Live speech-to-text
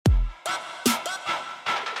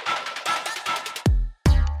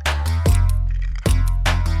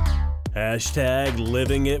Hashtag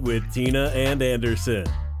living it with Tina and Anderson.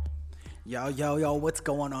 Yo, what's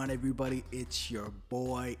going on, everybody? It's your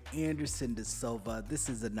boy, Anderson De Silva. This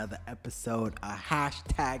is another episode of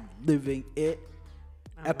Hashtag Living It,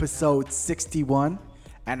 episode 61.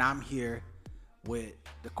 And I'm here with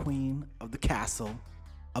the queen of the castle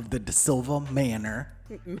of the De Silva Manor.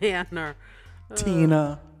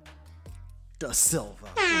 Tina De Silva.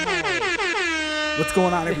 What's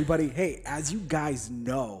going on, everybody? Hey, as you guys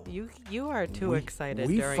know, you are too excited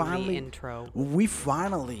during the intro. We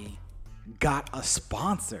finally got a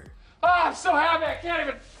sponsor. Oh, I'm so happy I can't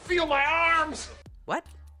even feel my arms. What?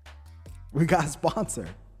 We got a sponsor.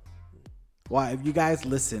 Well, if you guys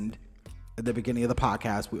listened at the beginning of the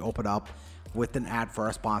podcast, we opened up with an ad for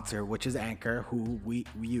our sponsor, which is Anchor, who we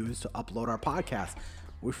use to upload our podcast.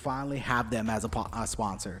 We finally have them as a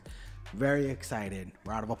sponsor. Very excited.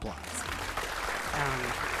 Round of applause.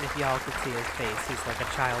 If y'all could see his face, he's like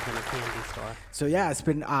a child in a candy store. So yeah, it's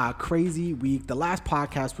been a crazy week. The last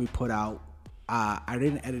podcast we put out, I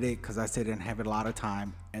didn't edit it because I said I didn't have a lot of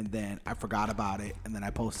time, and then I forgot about it, and then I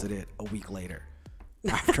posted it a week later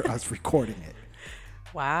after us recording it.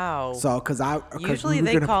 Wow. So usually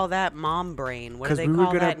they call that mom brain. What do they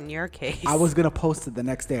call that in your case? I was gonna post it the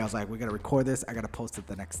next day. I was like, we're gonna record this. I gotta post it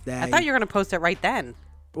the next day. I thought you were gonna post it right then.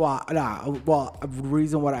 Well, the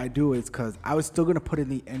reason what I do is because I was still going to put in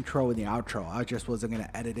the intro and the outro. I just wasn't going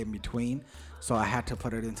to edit in between. So I had to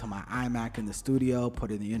put it into my iMac in the studio, put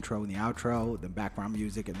in the intro and the outro, then background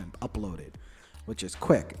music, and then upload it, which is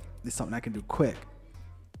quick. It's something I can do quick.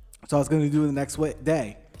 So I was going to do it the next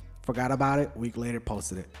day. Forgot about it. A week later,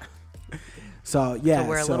 posted it. So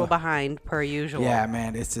we're a little behind per usual. Yeah,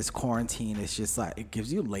 man, it's this quarantine. It's just like, it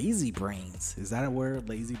gives you lazy brains. Is that a word?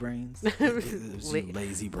 Lazy brains?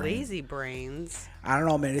 Lazy brains. Lazy brains. I don't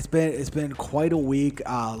know, man. It's been quite a week.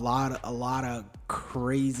 A lot of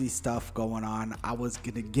crazy stuff going on. I was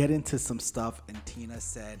gonna get into some stuff, and Tina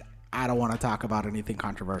said, I don't want to talk about anything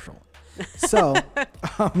controversial. So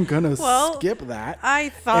I'm gonna skip that. I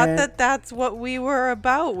thought that's what we were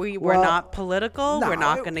about. We're not political. We're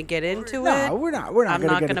not going to get into it. No, we're not. I'm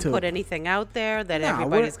not going to put anything out there that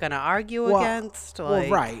everybody's going to argue against.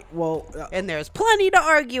 Right. And there's plenty to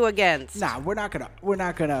argue against. We're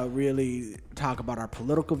not gonna really talk about our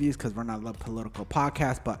political views because we're not a political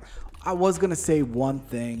podcast. But I was gonna say one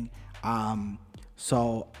thing.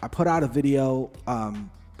 So I put out a video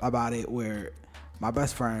about it where my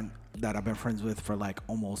best friend that I've been friends with for like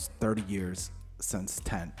almost 30 years since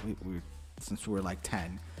we were like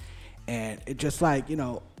 10. And it just like, it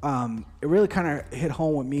really kind of hit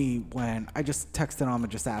home with me when I just texted him and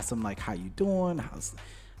just asked him like, how you doing?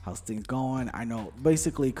 How's things going? I know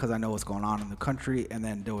basically because I know what's going on in the country. And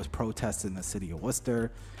then there was protests in the city of Worcester,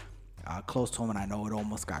 close to home. And I know it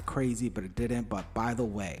almost got crazy, but it didn't. But by the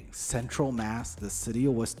way, Central Mass, the city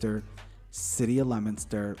of Worcester, city of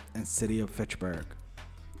Leominster, and city of Fitchburg,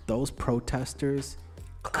 those protesters,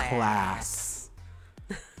 class.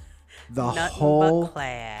 The whole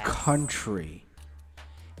country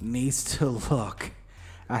needs to look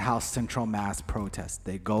at how Central Mass protests.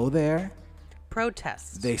 They go there.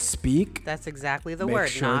 Protest. They speak. That's exactly the make word,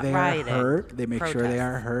 sure not they rioting. Are heard. They make Protest. sure they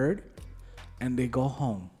are heard. And they go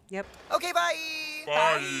home. Yep. Okay, bye.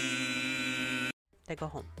 Bye. They go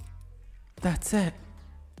home. That's it.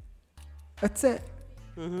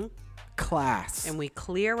 Mm-hmm. Class. And we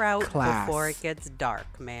clear out before it gets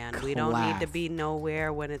dark, man. We don't need to be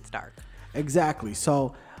nowhere when it's dark. Exactly.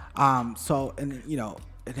 So, and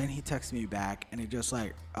then he texted me back, and it just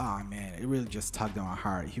like, oh man, it really just tugged at my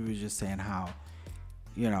heart. He was just saying how,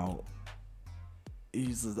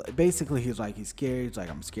 he's like, he's scared. He's like,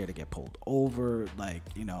 I'm scared to get pulled over. Like,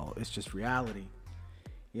 it's just reality.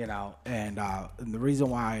 And the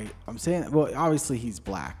reason why I'm saying, well, obviously he's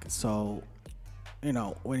black. So,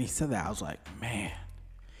 when he said that, I was like, man,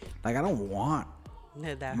 like, I don't want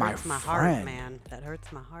that my hurts my friend. heart, man. That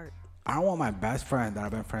hurts my heart. I don't want my best friend that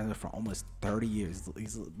I've been friends with for almost 30 years.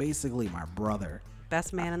 He's basically my brother.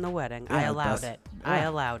 Best man in the wedding. Yeah, I allowed it. Yeah. I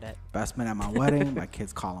allowed it. Best man at my wedding. My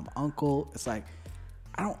kids call him uncle. It's like,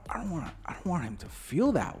 I don't want him to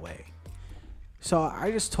feel that way. So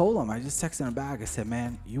I just told him, I just texted him back. I said,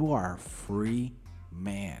 man, you are a free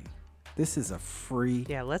man. This is a free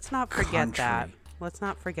let's not forget country. that. Let's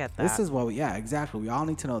not forget that. This is what exactly. We all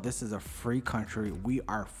need to know this is a free country. We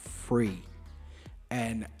are free.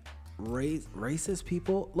 And racist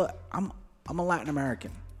people, look, I'm a Latin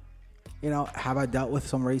American. Have I dealt with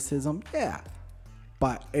some racism? Yeah.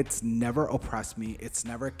 But it's never oppressed me. It's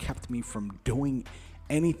never kept me from doing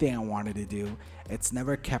anything I wanted to do. It's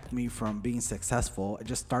never kept me from being successful. I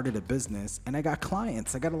just started a business and I got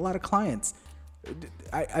clients. I got a lot of clients.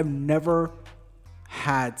 I've never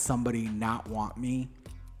had somebody not want me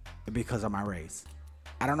because of my race.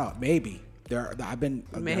 I don't know. Maybe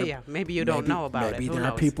maybe you don't know about it. Maybe Who there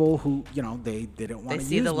knows? are people who they didn't want to. They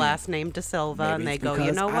see the last name De Silva and they go,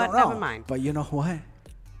 you know what? Never mind. But you know what?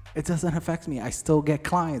 It doesn't affect me. I still get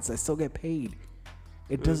clients. I still get paid.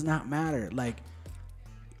 It does not matter. Like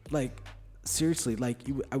seriously,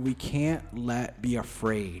 we can't be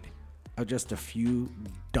afraid of just a few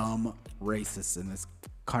dumb racists in this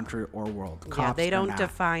country or world. Yeah, they don't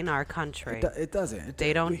define our country. It doesn't.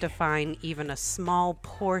 They don't define even a small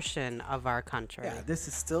portion of our country. Yeah, this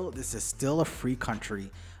is still a free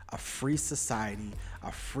country, a free society,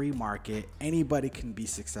 a free market. Anybody can be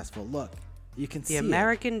successful. Look, you can see the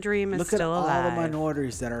American dream is still alive. Look at all the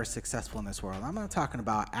minorities that are successful in this world. I'm not talking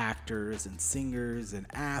about actors and singers and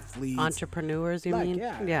athletes. Entrepreneurs, you mean?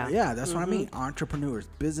 Yeah, that's what I mean. Entrepreneurs,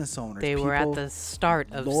 business owners. They were at the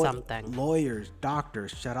start of something. Lawyers,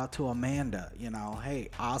 doctors. Shout out to Amanda. Hey,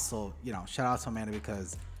 also, shout out to Amanda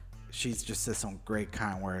because she's just said some great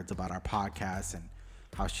kind words about our podcast and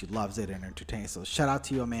how she loves it and entertains. So shout out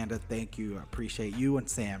to you, Amanda. Thank you. I appreciate you and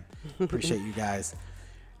Sam. Appreciate you guys.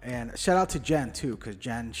 And shout out to Jen, too, because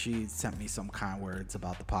Jen, she sent me some kind words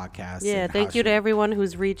about the podcast. Yeah, thank you to everyone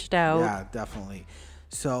who's reached out. Yeah, definitely.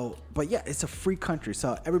 So, but yeah, it's a free country.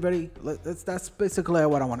 So everybody, that's basically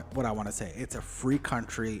what I want to say. It's a free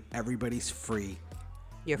country. Everybody's free.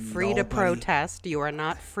 You're free to protest. You are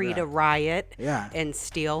not free to riot and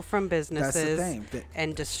steal from businesses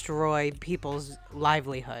and destroy people's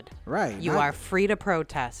livelihood. Right. You are free to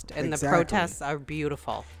protest, and the protests are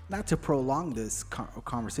beautiful. Not to prolong this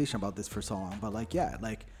conversation about this for so long, but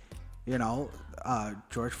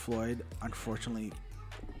George Floyd unfortunately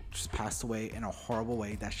just passed away in a horrible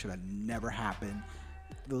way. That should have never happened.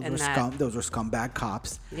 Those were scumbag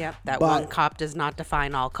cops. Yep. One cop does not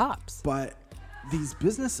define all cops. But these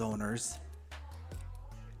business owners,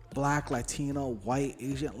 Black, Latino, white,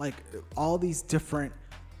 Asian, all these different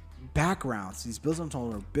backgrounds. These business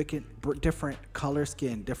owners are different color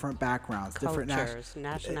skin, different backgrounds, cultures, different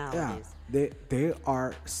nationalities. Yeah, they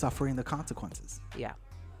are suffering the consequences. Yeah.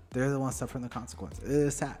 They're the ones suffering the consequences.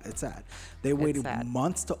 It's sad. It's sad. They waited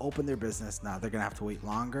months to open their business. Now they're gonna have to wait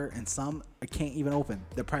longer, and some can't even open.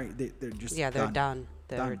 They're probably they're just they're done.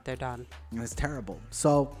 They're done. And it's terrible.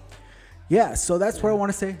 So. Yeah, so that's what I want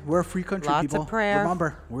to say. We're a free country, lots people. Of prayer.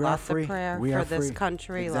 Remember, we are free. Lots of prayer for this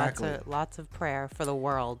country. Exactly. Lots of prayer for the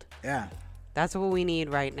world. Yeah. That's what we need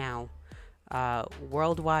right now.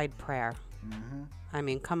 Worldwide prayer. Mm-hmm. I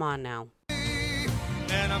mean, come on now.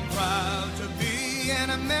 And I'm proud to be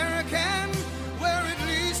an American, where at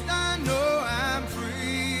least I know I'm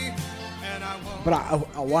free. And I won't. But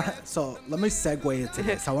I want to. So let me segue into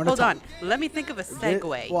this. I want to hold on. Let me think of a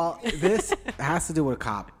segue. This has to do with a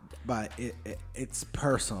cop. But it's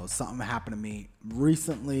personal. Something happened to me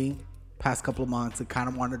recently, past couple of months. I kind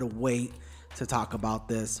of wanted to wait to talk about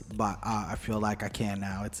this, but I feel like I can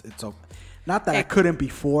now. It's okay. Not that I couldn't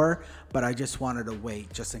before, but I just wanted to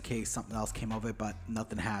wait just in case something else came of it, but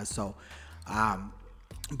nothing has. So,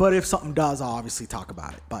 but if something does, I'll obviously talk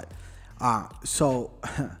about it. But a couple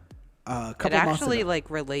it months actually ago,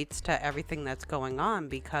 relates to everything that's going on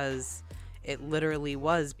because it literally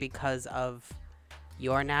was because of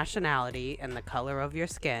your nationality and the color of your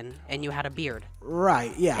skin, and you had a beard.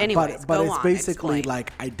 Right, yeah. Anyways, but it's basically explain.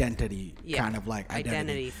 like identity, kind of like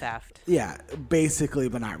identity theft. Yeah, basically,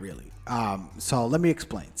 but not really. So let me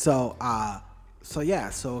explain. So a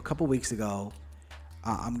couple weeks ago,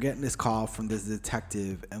 I'm getting this call from this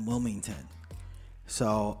detective in Wilmington.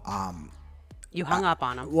 So, you hung up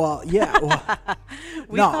on him. Well, yeah. Well,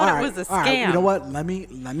 we thought it was a scam. Right, you know what? Let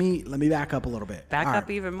me back up a little bit. Back up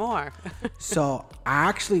even more. So I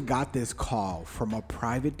actually got this call from a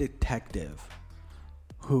private detective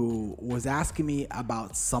who was asking me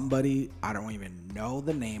about somebody. I don't even know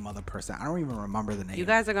the name of the person. I don't even remember the name. You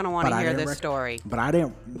guys are going to want to hear this story. But I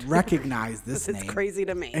didn't recognize this name. It's crazy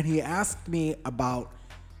to me. And he asked me about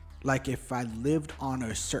if I lived on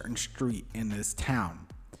a certain street in this town.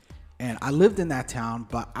 And I lived in that town,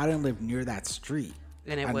 but I didn't live near that street.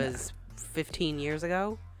 And it was 15 years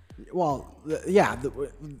ago? Well,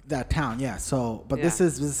 that town, yeah. So, but this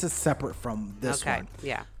is separate from this one.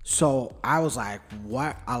 Yeah. So I was like,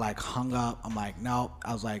 what? I hung up. I'm like, no.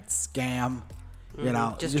 I was like, scam. You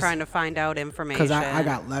know, just trying to find out information. Because I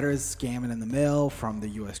got letters scamming in the mail from the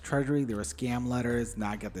U.S. Treasury. There were scam letters. Now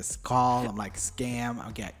I get this call. I'm like, scam.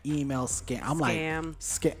 I get email scam. I'm like,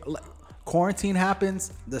 scam. Quarantine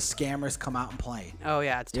happens, the scammers come out and play. Oh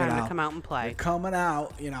yeah, it's time to come out and play. They're coming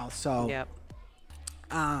out, so. Yep.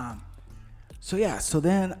 So yeah, so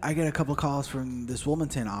then I get a couple of calls from this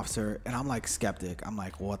Wilmington officer, and I'm like skeptic. I'm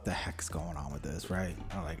like, what the heck's going on with this, right?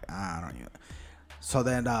 I'm like, I don't even. So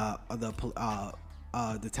then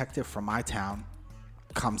the detective from my town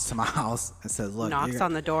comes to my house and says, look, Knocks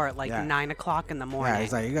on the door at like 9 o'clock in the morning. Yeah,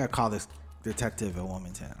 he's like, you gotta call this detective in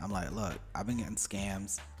Wilmington. I'm like, look, I've been getting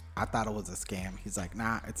scams. I thought it was a scam. He's like,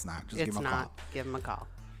 nah, it's not. Just give him a call. Give him a call.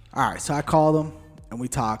 All right, so I called him and we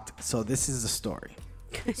talked. So this is the story.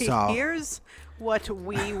 So Here's what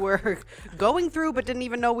we were going through, but didn't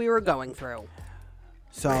even know we were going through.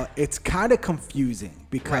 So it's kind of confusing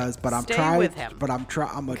because, Right. but I'm Stay trying, with him. but I'm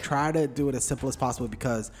gonna try to do it as simple as possible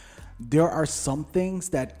because there are some things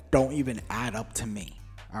that don't even add up to me.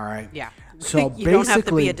 All right. Yeah. So you don't have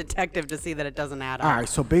to be basically- a detective to see that it doesn't add up. All right.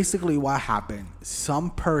 So basically, what happened? Some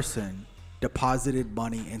person deposited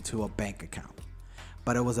money into a bank account,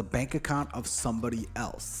 but it was a bank account of somebody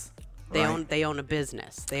else. They own a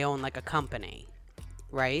business. They own like a company,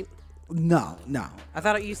 right? No. I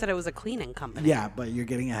thought you said it was a cleaning company. Yeah, but you're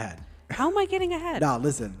getting ahead. How am I getting ahead? No,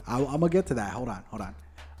 listen. I'm gonna get to that. Hold on.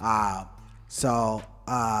 All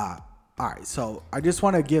right. So I just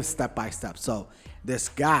want to give step by step. So this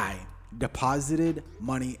guy deposited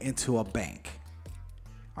money into a bank.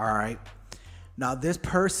 All right. Now this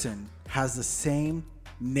person has the same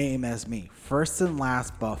name as me, first and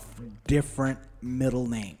last, but different middle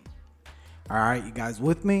name. All right, you guys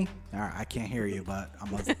with me? All right, I can't hear you, but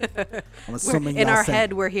I'm assuming in y'all our say-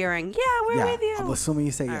 head, we're hearing, yeah, we're with you. I'm assuming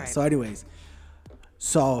you say yes. right. So anyways,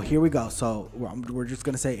 so here we go. So we're just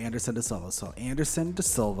going to say Anderson De Silva. So Anderson De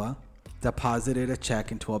Silva deposited a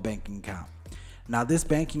check into a banking account. Now this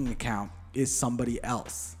banking account is somebody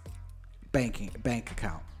else bank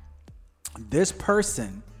account. This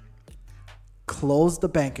person closed the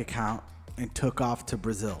bank account and took off to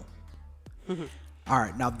Brazil. All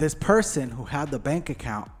right. Now this person who had the bank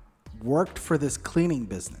account worked for this cleaning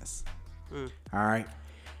business. All right.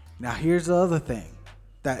 Now here's the other thing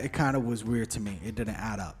that it kind of was weird to me. It didn't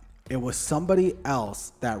add up. It was somebody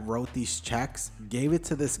else that wrote these checks, gave it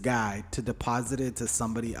to this guy to deposit it to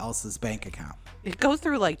somebody else's bank account. It goes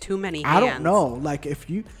through like too many hands. I don't know. Like if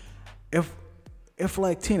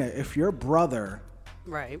like Tina, if your brother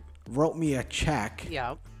Right. wrote me a check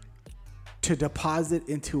Yeah. to deposit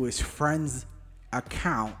into his friend's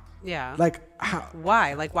account, Yeah. like how?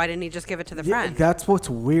 Why? Like, why didn't he just give it to the Yeah, friend? that's what's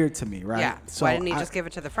weird to me, right? Yeah. So why didn't he I- just give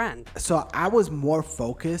it to the friend? So I was more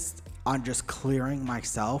focused on just clearing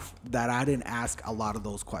myself that I didn't ask a lot of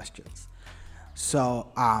those questions. So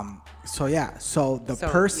yeah. So the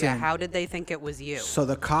person. Yeah, how did they think it was you? So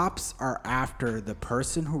the cops are after the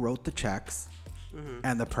person who wrote the checks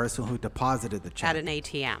and the person who deposited the check At an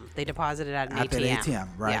ATM. They deposited at an at ATM. that ATM,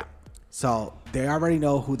 right? Yeah. So they already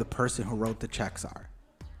know who the person who wrote the checks are.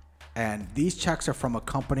 And these checks are from a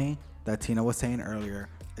company that Tina was saying earlier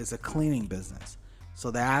is a cleaning business.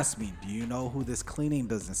 So they asked me, do you know who this cleaning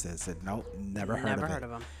business is? I said, nope, never heard Never of it. heard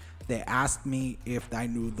of 'em. They asked me if I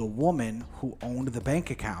knew the woman who owned the bank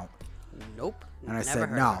account. Nope. And I never said heard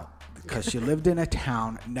of no, her. because she lived in a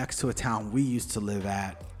town next to a town we used to live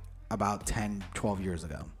at about 10, 12 years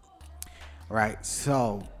ago. Right?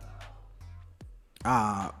 So,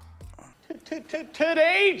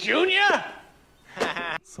 Today, Junior?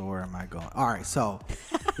 so where am I going? All right, so,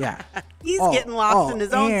 yeah. He's getting lost in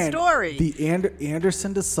his own and story. The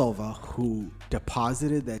Anderson De Silva, who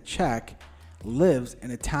deposited that check, lives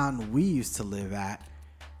in a town we used to live at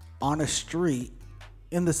on a street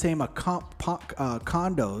in the same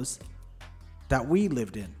condos that we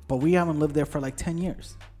lived in. But we haven't lived there for like 10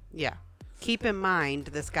 years. Yeah. Keep in mind,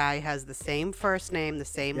 this guy has the same first name, the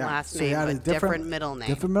same last so name, he had a but different middle name.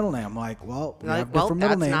 Different middle name. I'm like, well, we Like, have well, different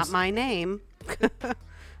that's middle names. not my name.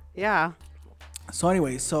 Yeah. So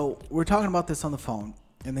anyway, so we're talking about this on the phone,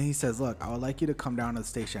 and then he says, look, I would like you to come down to the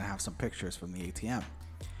station and have some pictures from the ATM.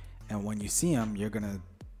 And when you see him, you're going to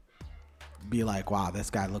be like, wow, this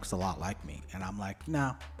guy looks a lot like me. And I'm like,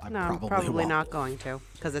 no, No, I'm probably probably won't. not going to,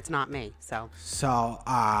 because it's not me. So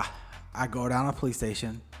I go down to the police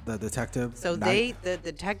station. The detective. the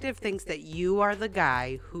detective thinks that you are the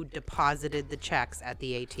guy who deposited the checks at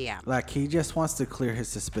the ATM. Like, he just wants to clear his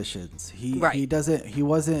suspicions. He Right.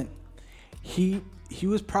 He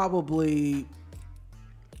was probably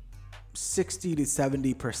 60 to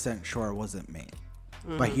 70% sure it wasn't me.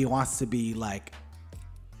 But he wants to be like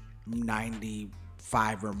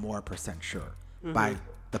 95 or more % sure by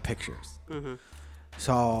the pictures.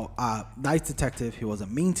 So, nice detective. He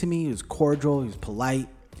wasn't mean to me. He was cordial. He was polite.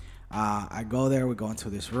 I go there. We go into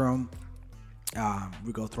this room.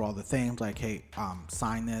 We go through all the things like, hey,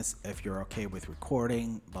 sign this if you're okay with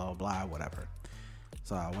recording, blah, blah, blah, whatever.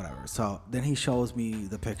 So whatever. So then he shows me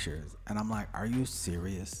the pictures, and I'm like, "Are you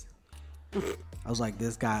serious?" I was like,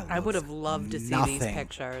 "This guy." I would have loved to see these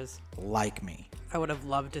pictures. Like me. I would have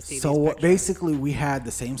loved to see these So pictures. basically, we had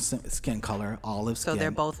the same skin color, olive skin. So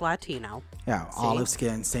they're both Latino. Yeah, olive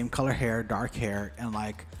skin, same color hair, dark hair, and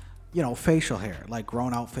like, facial hair, like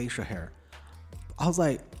grown out facial hair. I was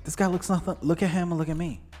like, this guy looks nothing. Look at him and look at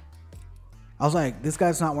me. I was like, this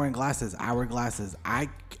guy's not wearing glasses. I wear glasses.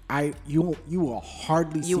 You will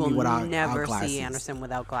hardly see me without never glasses. see Anderson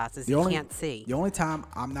without glasses. The You only- can't see. The only time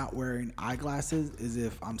I'm not wearing eyeglasses is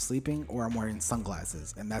if I'm sleeping or I'm wearing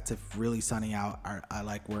sunglasses, and that's if really sunny out. I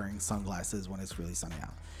like wearing sunglasses when it's really sunny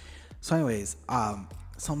out. So, anyways,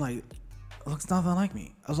 so I'm like, it looks nothing like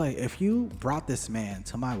me. I was like, if you brought this man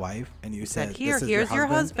to my wife and you said, here's this is your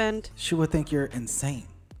husband, she would think you're insane.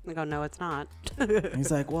 I go, no, it's not. And he's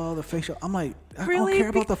like, well, the facial. I'm like, I Really? don't care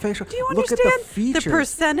about the facial. Do you Look understand at the features.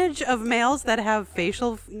 percentage of males that have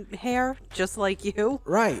facial hair just like you?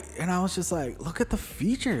 Right. And I was just like, look at the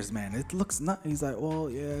features, man. It looks not. He's like, well,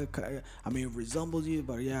 yeah, I mean, it resembles you,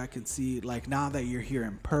 but yeah, I can see, like, now that you're here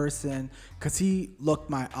in person. Because he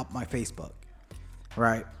looked up my Facebook,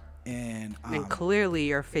 right? And clearly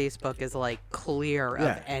your Facebook is like clear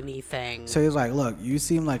Yeah. of anything. so he's like, look, you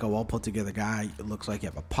seem like a well put together guy. It looks like you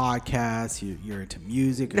have a podcast. You're into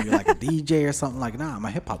music, or you're like a DJ or something. Like, nah, I'm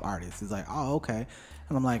a hip hop artist. He's like, oh, okay.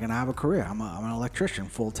 And I'm like, and I have a career. I'm an electrician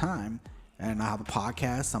full time, and I have a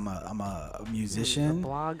podcast. I'm a musician,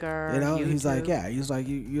 blogger, He's like, YouTube. yeah. He's like,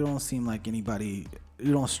 you don't seem like anybody.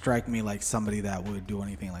 You don't strike me like somebody that would do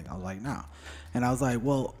anything like. I was like, no. And I was like,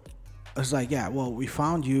 well. I was like, yeah, well, we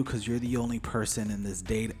found you because you're the only person in this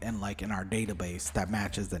data and like in our database that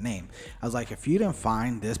matches the name. I was like, if you didn't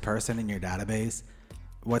find this person in your database,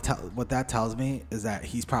 what that tells me is that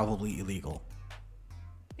he's probably illegal.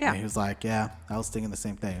 Yeah. And he was like, yeah, I was thinking the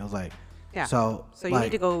same thing. I was like, Yeah. So you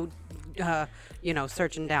need to go,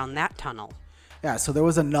 searching down that tunnel. Yeah, so there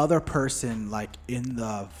was another person like in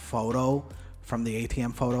the photo from the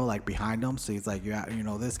ATM photo, like behind him. So he's like, you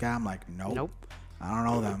know this guy? I'm like, nope. I don't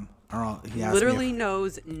know them. I don't know. He asked Literally me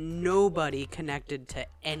knows nobody connected to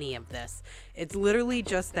any of this. It's literally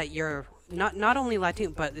just that you're not only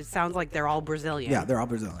Latino, but it sounds like they're all Brazilian. Yeah, they're all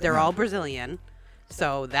Brazilian. They're yeah. all Brazilian.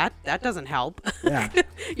 So that doesn't help. Yeah.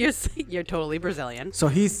 you're totally Brazilian. So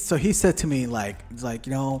he said to me like, he's like,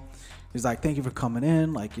 he's like, thank you for coming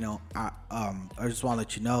in. Like, I just want to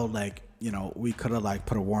let you know, like, we could have like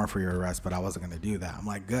put a warrant for your arrest, but I wasn't gonna do that. I'm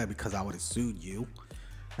like, good, because I would have sued you.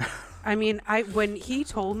 I mean, when he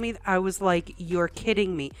told me, I was like, you're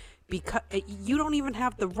kidding me, because you don't even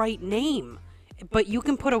have the right name, but you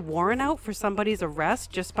can put a warrant out for somebody's arrest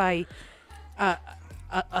just by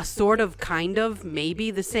a sort of, kind of, maybe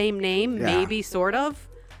the same name, Yeah. maybe sort of.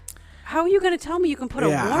 How are you going to tell me you can put a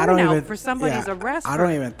I warrant don't out even, for somebody's arrest? I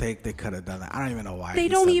don't even think they could have done that. I don't even know why They he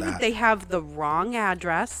don't said even. that. They have the wrong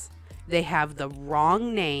address. They have the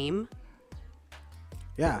wrong name.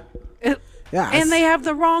 Yeah. Yeah, And they have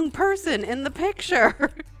the wrong person in the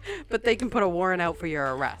picture. But they can put a warrant out for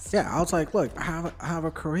your arrest. Yeah, I was like, look, I have a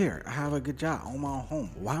career. I have a good job. I own my own home.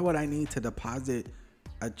 Why would I need to deposit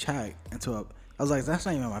a check into a... I was like, that's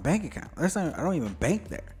not even my bank account. I don't even bank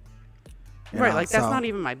there. You Right, know, like that's so- not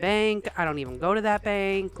even my bank. I don't even go to that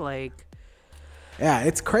bank. Like, Yeah,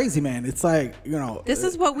 it's crazy, man. It's like, this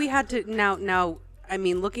is what we had to now. I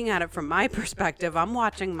mean, looking at it from my perspective, I'm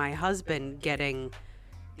watching my husband getting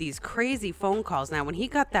these crazy phone calls. Now, when he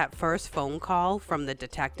got that first phone call from the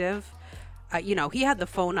detective, he had the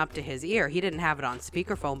phone up to his ear. He didn't have it on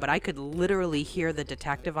speakerphone, but I could literally hear the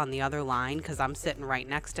detective on the other line because I'm sitting right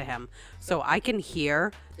next to him. So I can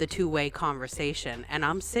hear the two-way conversation, and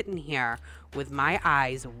I'm sitting here with my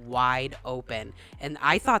eyes wide open. And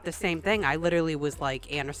I thought the same thing. I literally was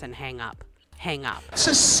like, Anderson, hang up. Hang up. It's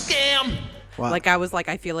a scam. Well, Like, I was like,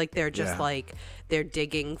 I feel like they're just Yeah. like, they're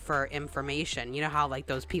digging for information. You know how like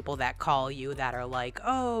those people that call you that are like,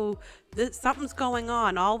 oh, something's going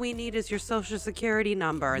on. All we need is your social security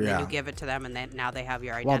number. And then Yeah. you give it to them and then now they have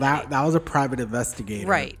your well, identity. that was a private investigator.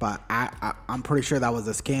 Right. But I'm pretty sure that was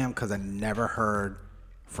a scam because I never heard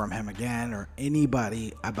from him again or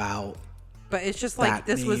anybody about... But it's just that like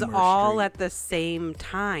this was name or all street. at the same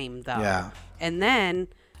time, though. Yeah. And then,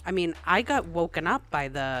 I mean, I got woken up by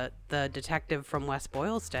the detective from West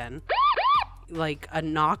Boylston, like a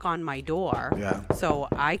knock on my door. Yeah. So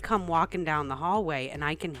I come walking down the hallway, and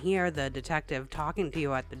I can hear the detective talking to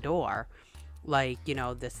you at the door, like,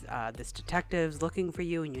 this detective's looking for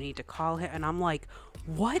you, and you need to call him. And I'm like,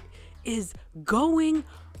 what is going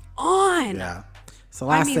on? Yeah. So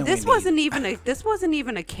last I mean, thing this we wasn't need.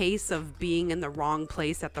 even a case of being in the wrong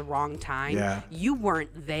place at the wrong time. Yeah. You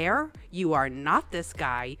weren't there. You are not this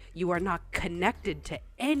guy. You are not connected to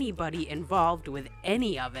anybody involved with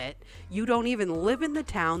any of it. You don't even live in the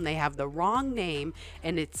town. They have the wrong name,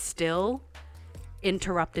 and it still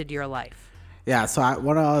interrupted your life. Yeah. So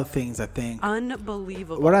one of the things I think.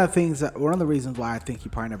 Unbelievable. One of the reasons why I think he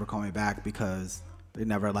probably never called me back because they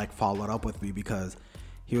never like followed up with me because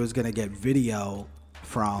he was gonna get video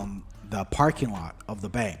from the parking lot of the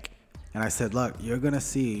bank, and I said, look, you're gonna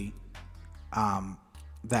see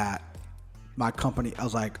that my company. I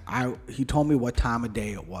was like, he told me what time of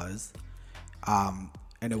day it was, and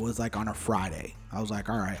it was like on a Friday. I was like,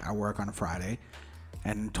 all right, I work on a Friday,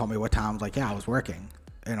 and he told me what time. I was like, yeah, I was working,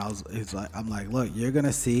 and I'm like, look, you're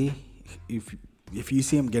gonna see if you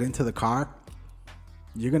see him get into the car,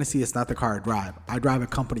 you're gonna see it's not the car I drive. I drive a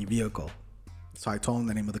company vehicle. So I told him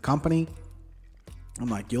the name of the company. I'm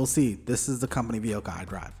like, you'll see, this is the company vehicle I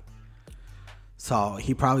drive. So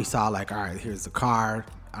he probably saw like, all right, here's the car.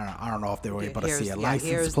 I don't know if they were able to see a license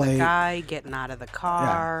here's plate. the guy getting out of the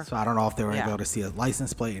car. Yeah. So I don't know if they were able to see a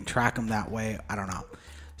license plate and track him that way. I don't know.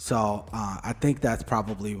 So I think that's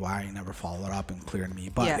probably why he never followed up and cleared me.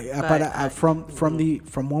 But from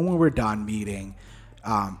when we were done meeting,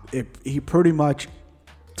 he pretty much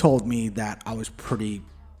told me that I was pretty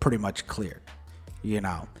much cleared. You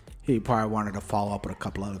know, he probably wanted to follow up with a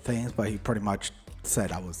couple other things, but he pretty much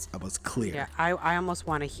said I was clear. Yeah, I almost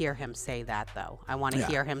want to hear him say that though. I want to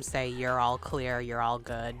hear him say, "You're all clear. You're all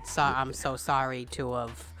good. So I'm so sorry to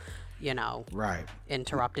have,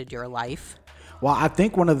 interrupted your life." Well, I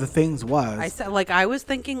think one of the things was I was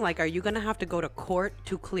thinking, are you gonna have to go to court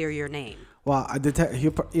to clear your name? Well,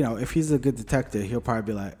 if he's a good detective, he'll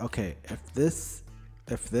probably be like, okay, if this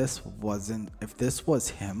was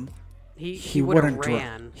him. He would have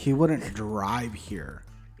ran. He wouldn't drive here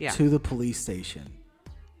to the police station.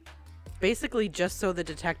 Basically, just so the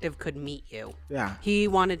detective could meet you. Yeah. He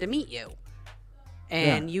wanted to meet you.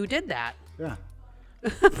 And you did that. Yeah.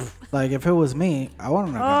 Like, if it was me, I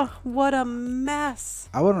wouldn't have gone. Oh, what a mess.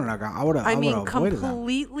 I wouldn't have gone. I would have avoided that.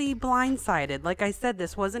 Completely blindsided. Like I said,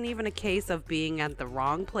 this wasn't even a case of being at the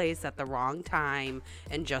wrong place at the wrong time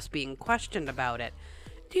and just being questioned about it.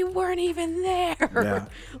 You weren't even there. Yeah.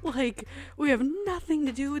 Like, we have nothing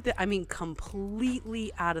to do with it. I mean,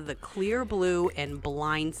 completely out of the clear blue and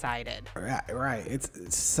blindsided. Right.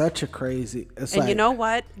 It's such a crazy. And you know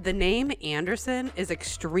what? The name Anderson is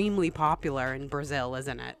extremely popular in Brazil,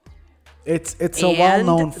 isn't it? It's a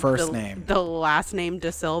well-known first name. The last name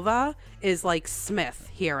De Silva is like Smith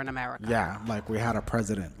here in America. Yeah, like we had a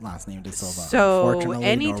president last name De Silva. So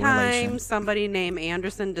anytime somebody named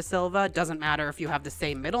Anderson De Silva, doesn't matter if you have the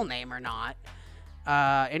same middle name or not,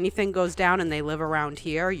 anything goes down and they live around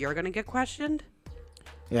here, you're gonna get questioned.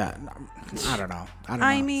 Yeah, I don't know.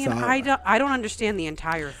 I mean, so, I don't understand the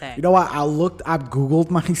entire thing. You know what? I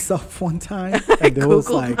Googled myself one time. And there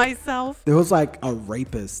was like a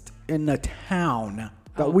rapist in the town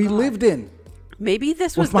that we lived in. Maybe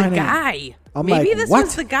this was the guy. Maybe this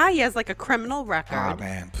was the guy. He has like a criminal record. Oh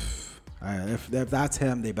man, if that's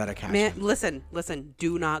him, they better catch him. Listen.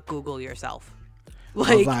 Do not Google yourself.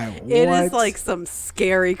 Like it is like some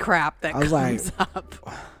scary crap that comes up.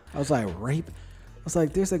 I was like, rape. I was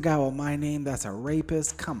like, there's a guy with my name that's a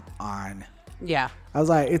rapist. Come on. Yeah. I was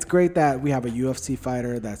like, it's great that we have a UFC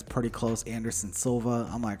fighter that's pretty close, Anderson Silva.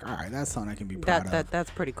 I'm like, all right, that's something I can be proud of.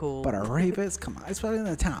 That's pretty cool. But a rapist? Come on. Especially in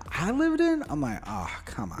the town I lived in? I'm like, oh,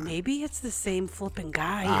 come on. Maybe it's the same flipping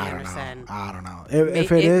guy, Anderson. I don't know.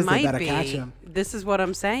 If it is, they better catch him. This is what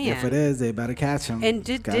I'm saying. If it is, they better catch him. And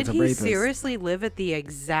did he seriously live at the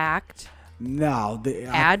exact... No,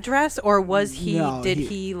 address, or was he? Did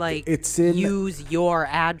he use your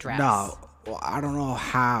address? No, well, I don't know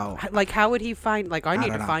how. Like, how would he find? Like, I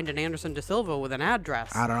need to find an Anderson De Silva with an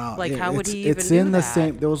address. I don't know. Like, how would he even do that? It's in the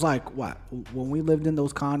same. There was like what when we lived in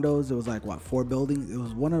those condos. There was like 4 buildings. It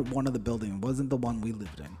was one of the buildings. It wasn't the one we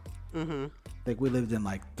lived in. Mm-hmm. Like we lived in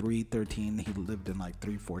like 313. He lived in like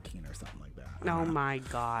 314 or something like that. Oh my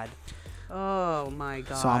god. Oh my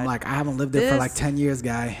god. So I'm like, I haven't lived there for like 10 years,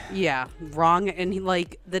 guy. Yeah, wrong. And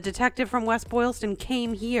the detective from West Boylston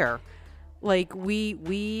came here. Like,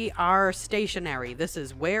 we are stationary. This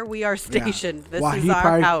is where we are stationed. Yeah. This is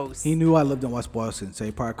our house. He knew I lived in West Boylston, so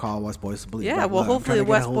he probably called West Boylston Police. Yeah, well, hopefully the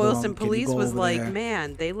West Boylston Police was like,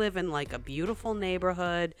 man, they live in like a beautiful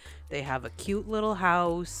neighborhood. They have a cute little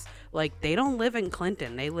house. Like, they don't live in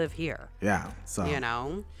Clinton. They live here. Yeah, so. You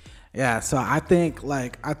know? Yeah, so I think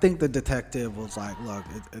the detective was like, look,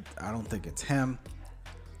 I don't think it's him.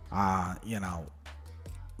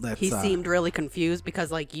 He seemed really confused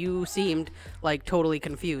because, like, you seemed like totally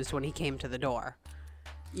confused when he came to the door.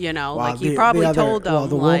 You know, well, like he probably told them,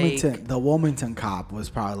 the Wilmington cop was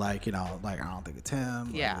probably like, you know, like, I don't think it's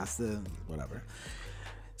him. Yeah. Like, this, whatever.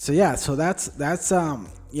 So yeah, so that's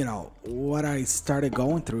you know, what I started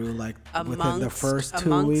going through, like, within the first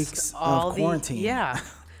 2 weeks of quarantine.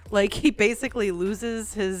 Like, he basically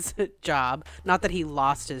loses his job. Not that he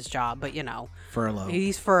lost his job, but, you know, Furlough.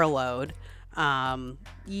 He's furloughed.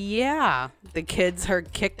 Yeah, the kids are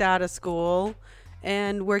kicked out of school,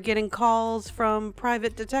 and we're getting calls from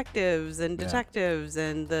private detectives and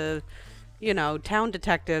the, you know, town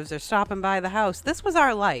detectives are stopping by the house. This was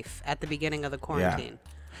our life at the beginning of the quarantine.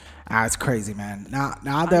 It's crazy, man.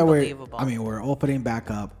 Now that we're opening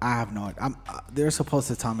back up. I have no. They're supposed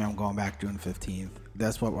to tell me I'm going back June 15th.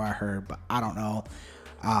 That's what I heard, but I don't know.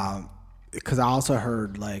 Because I also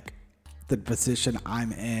heard, like, the position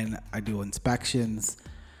I'm in, I do inspections.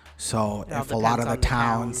 So if a lot of the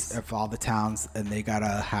towns, if all the towns, and they gotta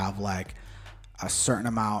have like a certain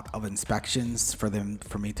amount of inspections for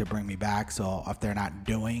me to bring me back. So if they're not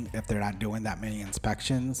doing that many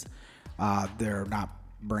inspections, they're not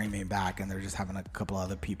bringing me back, and they're just having a couple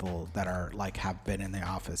other people that are like have been in the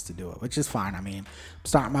office to do it, which is fine. I mean, I'm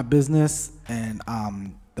starting my business, and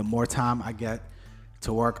the more time I get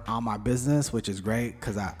to work on my business, which is great,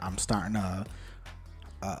 because I'm starting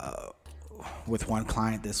with one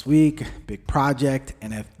client this week, big project,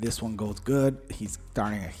 and if this one goes good, he's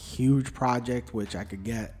starting a huge project, which I could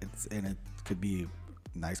get, and it could be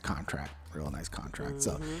a nice contract, real nice contract.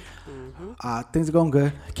 So things are going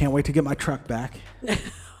good. I can't wait to get my truck back.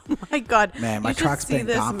 My God, man, my truck's been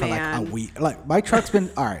gone for like a week. Like, my truck's been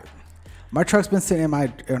all right. My truck's been sitting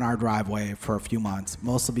in our driveway for a few months,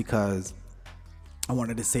 mostly because I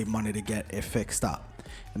wanted to save money to get it fixed up,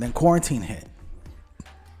 and then quarantine hit.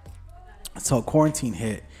 So quarantine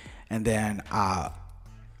hit, and then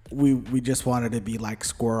we just wanted to be like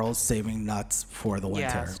squirrels saving nuts for the winter.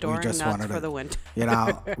 Yeah, storing nuts for the winter. You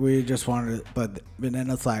know, we just wanted to, but then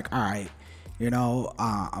it's like, all right, you know,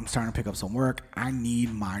 I'm starting to pick up some work. I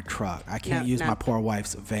need my truck. I can't use my poor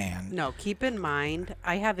wife's van. No, keep in mind,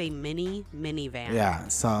 I have a minivan. Yeah,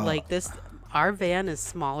 so like this, our van is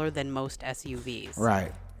smaller than most SUVs.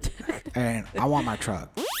 Right. And I want my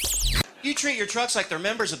truck. You treat your trucks like they're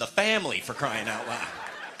members of the family, for crying out loud.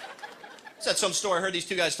 It's at some store I heard these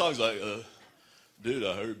two guys talking, like, dude,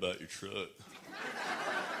 I heard about your truck.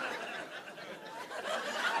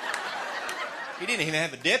 He didn't even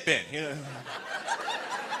have a dip in, you know.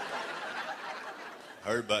 I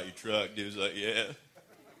heard about your truck. Dude was like, yeah.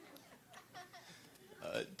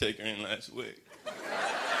 I had to take her in last week.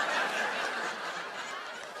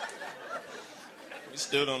 We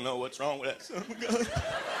still don't know what's wrong with that son of a gun.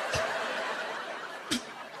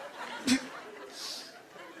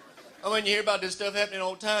 Oh, when you hear about this stuff happening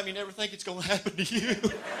all the time, you never think it's going to happen to you.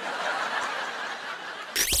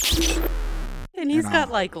 And he's got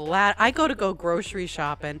like I go grocery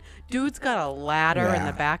shopping. Dude's got a ladder in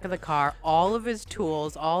the back of the car, all of his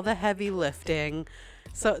tools, all the heavy lifting.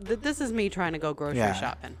 So this is me trying to go grocery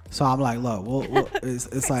shopping. So I'm like, look,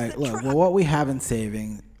 it's like, look, well, what we have in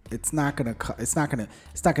saving, it's not gonna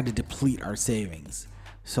deplete our savings.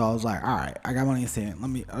 So I was like, all right, I got money in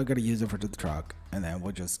saving. I gotta use it for the truck, and then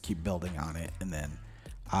we'll just keep building on it, and then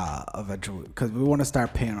eventually, because we want to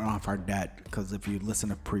start paying off our debt. Because if you listen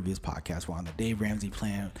to previous podcasts, we're on the Dave Ramsey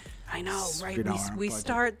plan. I know, right? We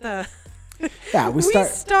start the. Yeah, we start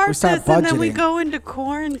this, budgeting. And then we go into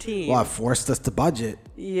quarantine. Well, it forced us to budget.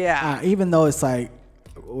 Yeah. Even though it's like,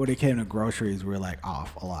 when it came to groceries, we were like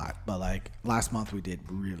off a lot. But like last month, we did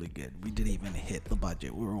really good. We didn't even hit the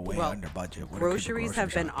budget. We were way under budget. Groceries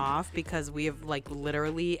have been off because we have like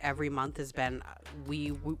literally every month has been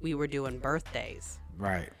we were doing birthdays.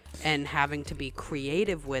 Right. And having to be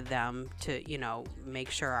creative with them to, you know, make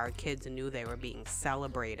sure our kids knew they were being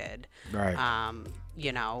celebrated. Right.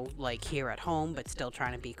 You know, like here at home, but still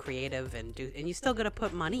trying to be creative and you still got to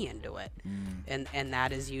put money into it. And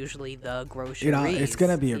that is usually the groceries. You know, it's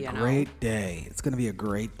going to be a great day. It's going to be a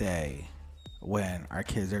great day when our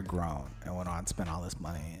kids are grown and we don't spend all this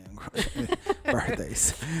money on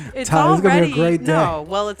birthdays. It's going to be a great day. No,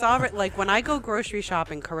 well, it's already like when I go grocery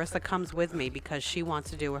shopping, Carissa comes with me because she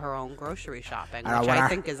wants to do her own grocery shopping, which I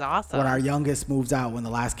think is awesome. When our youngest moves out, when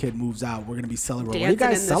the last kid moves out, we're going to be celebrating. Dancing what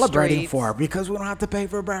are you guys celebrating streets. for? Because we don't have to pay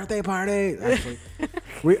for a birthday party. Actually,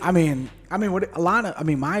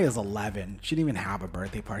 Maya's 11. She didn't even have a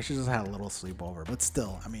birthday party. She just had a little sleepover. But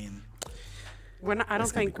still, I mean, I don't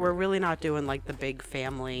think we're really not doing like the big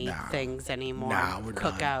family things anymore. We're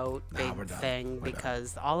Cookout, done. big thing,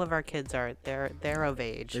 because all of our kids are they're of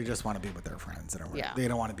age. They just want to be with their friends. Yeah. They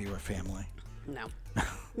don't want to be with family. No.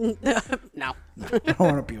 No. They don't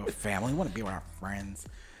want to be with family. We want to be with our friends.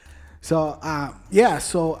 So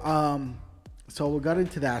so we got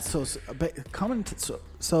into that.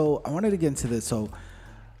 So I wanted to get into this. So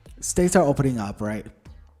states are opening up, right?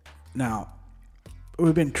 Now,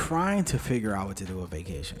 we've been trying to figure out what to do with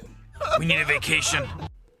vacation. We need a vacation.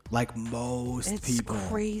 Like most people. It's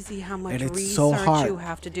crazy how much And it's research so hard. you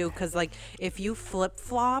have to do. Because, like, if you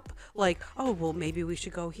flip-flop, like, oh, well, maybe we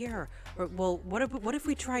should go here. Or, well, what if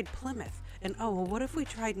we tried Plymouth? And, oh, well, what if we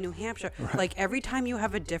tried New Hampshire? Right. Like, every time you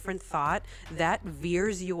have a different thought, that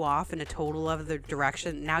veers you off in a total other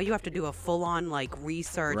direction. Now you have to do a full-on, like,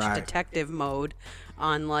 research detective mode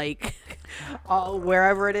on, like,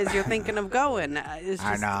 wherever it is you're thinking of going. It's just,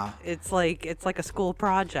 I know. It's like a school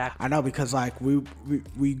project. I know, because, like,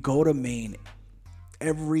 we go to Maine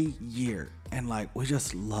every year. And, like, we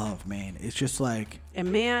just love Maine. It's just like...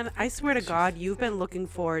 And, man, I swear to God, you've been looking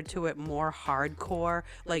forward to it more hardcore,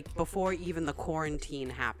 like, before even the quarantine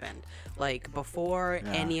happened. Like, before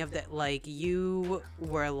any of that, like, you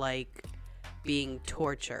were, like, being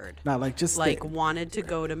tortured. No, like, just... Like, wanted to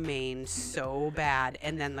go to Maine so bad,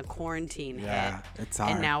 and then the quarantine hit. It's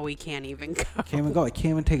hard. And now we can't even go. Can't even go. I can't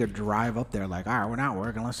even take a drive up there. Like, all right, we're not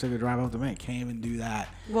working. Let's take a drive up to Maine. Can't even do that.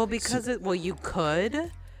 Well, because you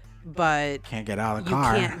could... But can't get out of the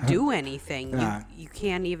car. You can't do anything. Yeah. You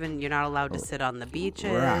can't even. You're not allowed to sit on the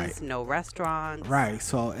beaches. Right. No restaurants. Right.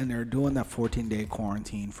 So, and they're doing that 14-day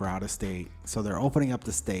quarantine for out of state. So they're opening up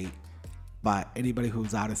the state, but anybody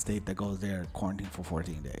who's out of state that goes there quarantine for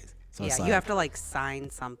 14 days. So yeah, it's like, you have to like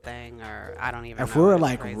sign something, or I don't even know. If we were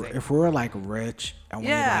like rich and we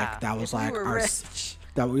like that was like our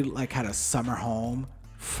that we like had a summer home,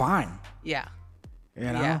 fine. Yeah.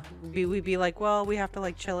 You know? Yeah, we'd be like, well, we have to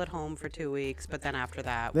like chill at home for 2 weeks, but then after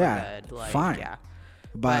that, we're good. Like, fine. Yeah,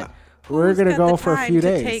 but we're gonna go for a few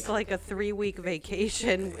days. Take like a 3-week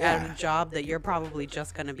vacation at a job that you're probably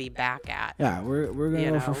just gonna be back at. Yeah, we're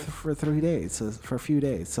gonna go for 3 days, so for a few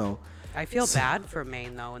days. So I feel bad for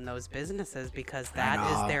Maine though and those businesses, because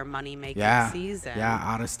that is their money making season. Yeah,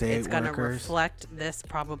 out of state It's going to workers. reflect this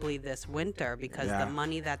probably this winter, because the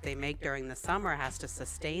money that they make during the summer has to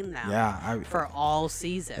sustain them for all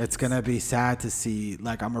seasons. It's going to be sad to see.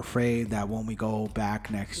 Like, I'm afraid that when we go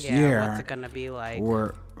back next year, year, what's it going to be like?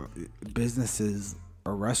 Or businesses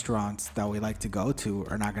or restaurants that we like to go to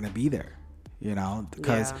are not going to be there. You know,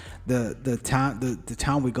 because the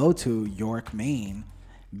town we go to, York, Maine,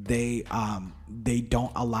 they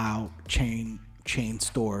don't allow chain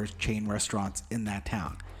stores, chain restaurants in that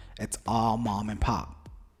town. It's all mom and pop.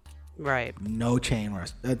 Right. No chain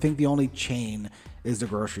I think the only chain is the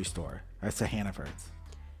grocery store. That's the Hannaford's.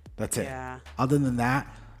 That's it. Yeah. Other than that,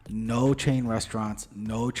 no chain restaurants,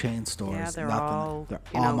 no chain stores. Yeah, they're nothing. all, they're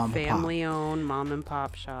all mom family and pop. owned mom and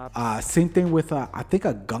pop shops. Same thing with I think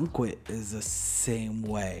a Gunkwit is the same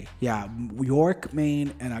way. Yeah, York,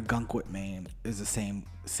 Maine, and a Gunkwit, Maine is the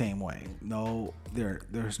same way. No,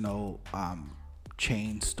 there's no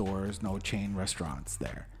chain stores, no chain restaurants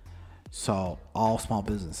there. So all small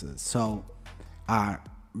businesses. So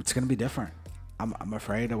it's gonna be different. I'm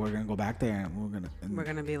afraid that we're gonna go back there and we're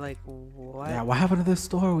gonna be like, what? Yeah, what happened to this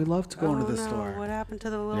store? We love to go into this store. What happened to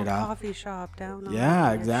the little coffee shop down on?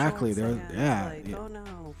 Yeah, exactly. Oh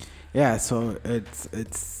no. Yeah, so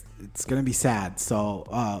it's gonna be sad. So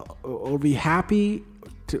I'll be happy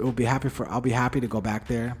to go back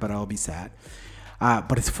there, but I'll be sad.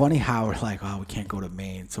 But it's funny how we're like, oh, we can't go to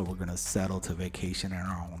Maine, so we're gonna settle to vacation in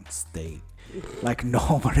our own state. Like,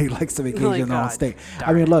 nobody likes to vacation in their own state.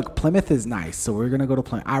 I mean, look, Plymouth is nice, so we're gonna go to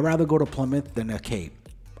Plymouth. I'd rather go to Plymouth than the Cape.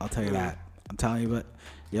 I'll tell you that. I'm telling you, but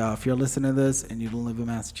if you're listening to this and you don't live in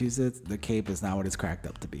Massachusetts, the Cape is not what it's cracked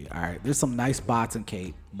up to be. All right, there's some nice spots in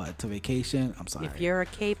Cape, but to vacation, I'm sorry. If you're a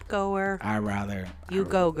Cape goer, you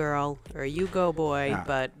go girl or you go boy,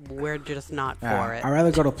 but we're just not for it. I'd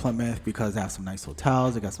rather go to Plymouth because they have some nice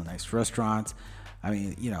hotels, they got some nice restaurants. I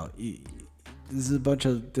mean, there's a bunch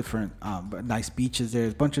of different nice beaches there.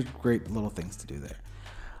 There's a bunch of great little things to do there.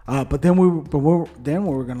 But then we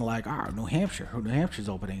were gonna like, New Hampshire. New Hampshire's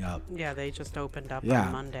opening up. Yeah, they just opened up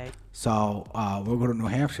on Monday. So we'll go to New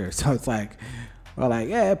Hampshire. So it's like, we're like,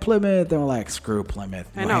 yeah, Plymouth. Then we're like, screw Plymouth.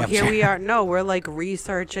 I know. Hampshire. Here we are. No, we're like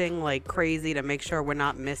researching like crazy to make sure we're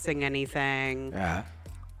not missing anything. Yeah.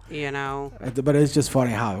 But it's just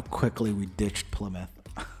funny how quickly we ditched Plymouth.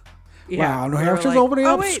 Yeah, wow, New Hampshire's opening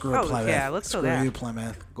up. Wait. Screw Plymouth. Yeah, let's go there. Screw you,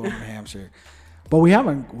 Plymouth. Go to New Hampshire. But we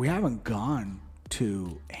haven't gone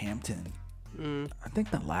to Hampton I think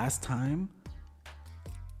the last time,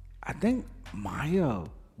 Maya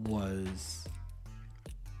was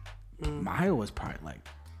probably like,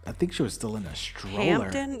 I think she was still in a stroller.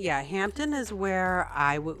 Hampton is where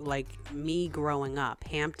I would, like, me growing up.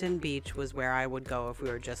 Hampton Beach was where I would go if we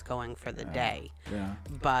were just going for the day. Yeah.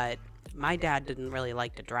 But my dad didn't really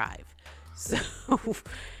like to drive. So,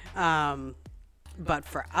 but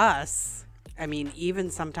for us, I mean, even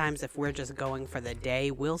sometimes if we're just going for the day,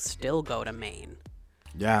 we'll still go to Maine.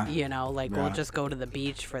 Yeah. You know, like we'll just go to the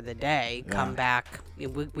beach for the day, come back.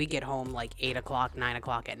 We get home like 8 o'clock, 9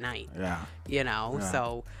 o'clock at night. Yeah. You know,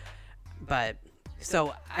 so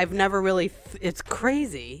I've never really, it's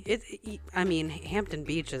crazy. I mean, Hampton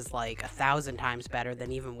Beach is like 1,000 times better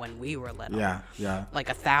than even when we were little. Yeah. Like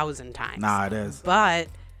 1,000 times. Nah, it is. But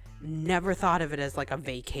never thought of it as like a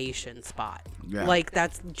vacation spot. Yeah. Like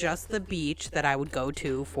that's just the beach that I would go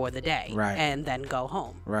to for the day. Right. And then go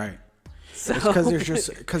home. Right. So because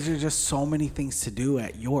there's just so many things to do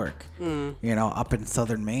at York. You know, up in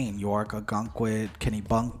southern Maine, York, Algonquin,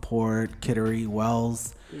 Kennebunkport, Kittery,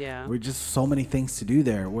 Wells. Yeah. We're just so many things to do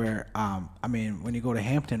there. Where I mean, when you go to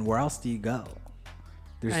Hampton, where else do you go?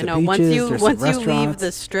 There's I the know beaches, once you leave restaurants.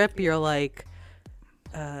 the strip, you're like,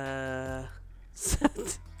 I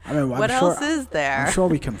mean, what else is there? I'm sure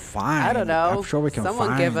we can find. I don't know. I'm sure we can Someone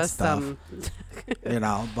find give us stuff. some. You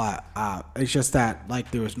know, but it's just that like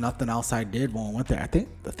there was nothing else I did when we went there. I think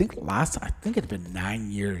it'd been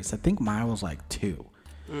 9 years. I think mine was like 2,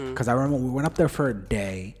 because I remember we went up there for a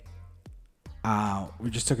day. We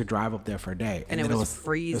just took a drive up there for a day, And it then was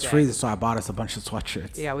freezing. It was freezing, so I bought us a bunch of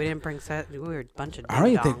sweatshirts. Yeah, we didn't bring we were a bunch of. I don't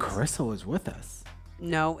even think ding-dongs. Carissa was with us.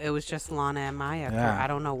 No, it was just Lana and Maya. Yeah. I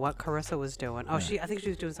don't know what Carissa was doing. Oh, I think she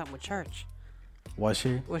was doing something with church. Was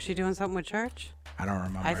she? Was she doing something with church? I don't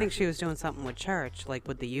remember. I think she was doing something with church, like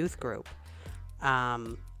with the youth group.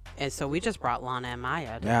 And so we just brought Lana and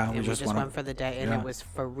Maya. Yeah, we just went for the day, and it was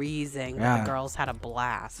freezing. But Yeah. the girls had a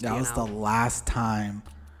blast. That you was know? the last time.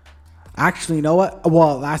 Actually, you know what?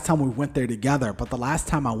 Well, last time we went there together, but the last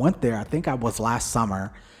time I went there, I think I was last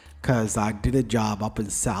summer, because I did a job up in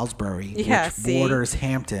Salisbury, which borders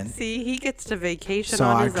Hampton. See, he gets to vacation So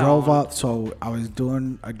on I his drove own. up. So I was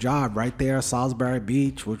doing a job right there at Salisbury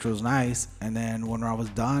Beach, which was nice. And then when I was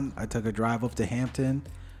done, I took a drive up to Hampton,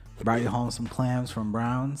 brought you home some clams from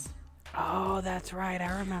Brown's. Oh, that's right.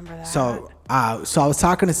 I remember that. So I was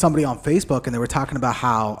talking to somebody on Facebook, and they were talking about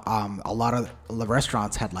how a lot of the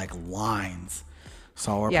restaurants had like lines.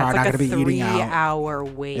 So we're probably not going to be eating out. 3-hour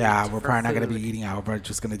wait. Yeah, we're for probably not going to food. be eating out. We're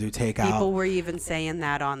just going to do takeout. People were even saying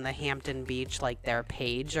that on the Hampton Beach, like their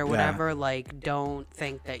page or whatever. Like, don't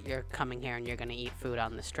think that you're coming here and you're going to eat food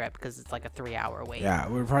on the strip because it's like a 3-hour wait. Yeah,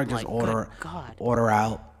 we'll probably just Like, good God. order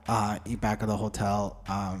out, eat back at the hotel.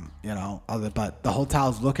 You know, but the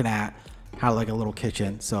hotel's looking at how like a little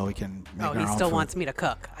kitchen, so we can make our Oh, he own still food. wants me to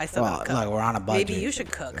cook. I still Well, gotta cook. look, we're on a budget. Maybe you should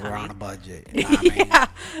cook, We're honey. on a budget. You know what I mean? Yeah,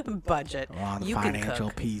 budget. We're on the You can financial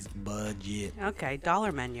cook. piece budget. Okay,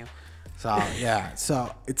 dollar menu. So yeah,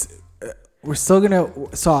 so it's we're still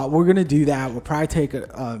gonna. So we're gonna do that. We'll probably take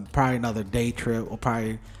probably another day trip. We'll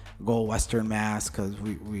probably go Western Mass because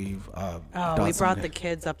we've done We some brought good- the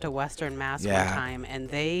kids up to Western Mass one Yeah. time, and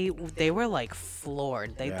they were like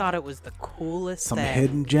floored. They thought it was the coolest some thing.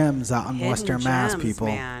 hidden gems out in Hidden Western Mass, gems, people.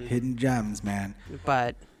 man. Hidden gems, man.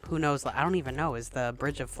 But who knows? I don't even know. Is the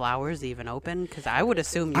Bridge of Flowers even open? Because I would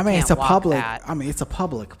assume you I mean, can't it's a walk public. that. I mean, it's a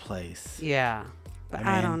public place. Yeah, but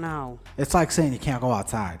I I mean, don't know. It's like saying you can't go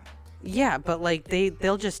outside. Yeah, but like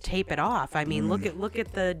they'll just tape it off. I mean, look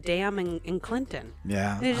at the dam in Clinton.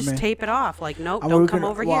 Yeah, They I just mean- tape it off. Like, nope, I mean, don't we're come gonna-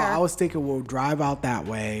 over well, here. I was thinking we'll drive out that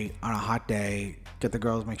way on a hot day, get the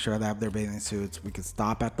girls, make sure they have their bathing suits. We could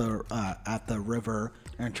stop at the river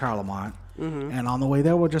in Charlemont, and on the way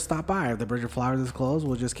there, we'll just stop by. If the Bridge of Flowers is closed,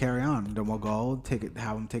 we'll just carry on. Then we'll go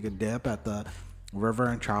have them take a dip at the river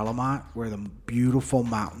in Charlemont, where the beautiful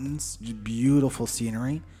mountains, beautiful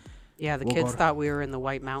scenery. Yeah, the We'll kids go to- thought we were in the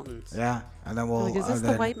White Mountains. Yeah, and then we'll. Like, is this and the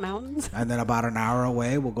then- White Mountains? And then about an hour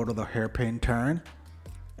away, we'll go to the hairpin turn,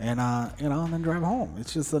 and and then drive home.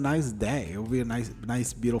 It's just a nice day. It will be a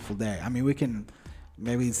nice, beautiful day. I mean, we can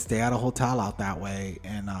maybe stay at a hotel out that way,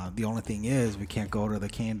 and the only thing is we can't go to the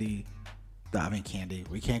Candy.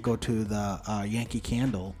 We can't go to the Yankee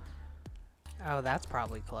Candle. Oh, that's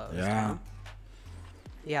probably closed. Yeah. huh?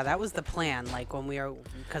 Yeah, that was the plan. Like when we were,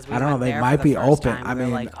 because we I don't know, went they there might for the be first open. time, I we were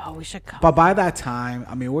mean, like, oh, we should come. But by that time,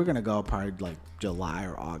 I mean, we're gonna go probably like July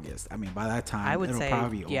or August. I mean, by that time, I would it'll say,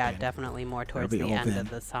 probably be open. yeah, definitely more towards be the end open.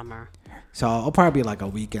 of the summer. So it'll probably be like a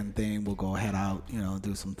weekend thing. We'll go head out,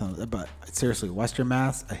 do some things. But seriously, Western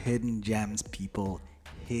Mass, a hidden gems, people.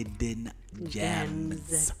 Hidden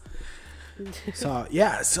gems. So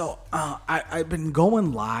yeah, I've been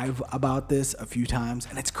going live about this a few times,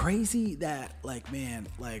 and it's crazy that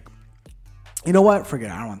you know what? Forget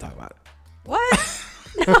it. I don't want to talk about it. What?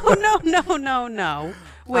 No.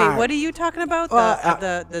 Wait, Alright. what are you talking about?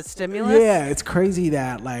 The stimulus? Yeah, it's crazy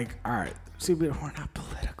that all right. See, we're not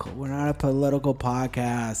political. We're not a political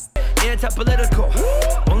podcast. Anti-political.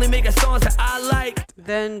 Only making songs that I like.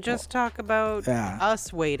 Then just talk about Yeah.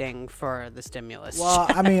 us waiting for the stimulus. Well,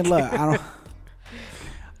 I mean, look, I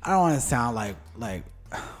don't want to sound like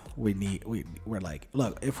we're like,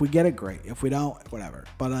 look, if we get it, great. If we don't, whatever.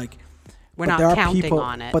 But we're but not there are counting people,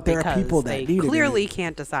 on it. But there are because people that they need clearly it.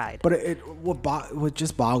 can't decide. But what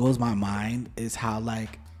just boggles my mind is how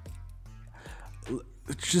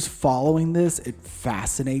just following this, it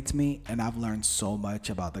fascinates me, and I've learned so much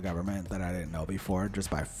about the government that I didn't know before just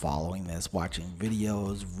by following this, watching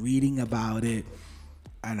videos, reading about it,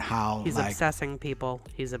 and how He's obsessing people.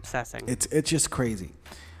 He's obsessing. it's just crazy.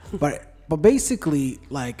 But basically,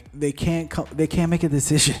 they can't make a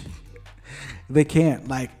decision. They can't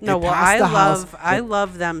No, they well, passed the House. I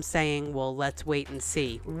love them saying, "Well, let's wait and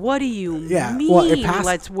see." What do you Yeah, mean? well, it passed-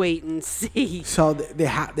 Let's wait and see. So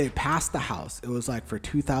they passed the House. It was for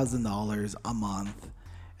 $2,000 a month,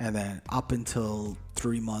 and then up until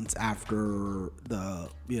 3 months after the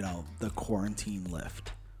quarantine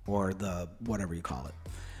lift or the whatever you call it.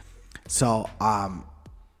 So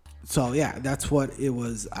yeah, that's what it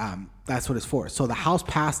was. That's what it's for. So the House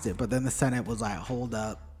passed it, but then the Senate was like, hold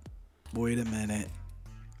up, wait a minute,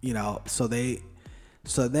 So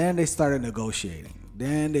then they started negotiating.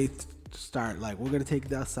 Then they start we're gonna take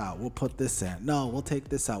this out. We'll put this in. No, we'll take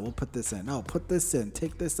this out. We'll put this in. No, put this in.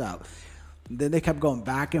 Take this out. Then they kept going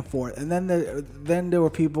back and forth. And then there were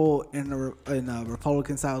people in the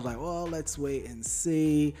Republican side was like, well, let's wait and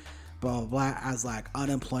see. Blah blah blah. As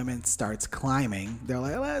unemployment starts climbing, they're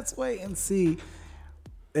like, let's wait and see.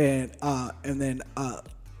 And then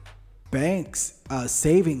banks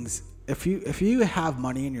savings. If you have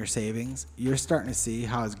money in your savings, you're starting to see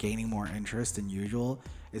how it's gaining more interest than usual.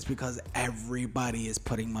 It's because everybody is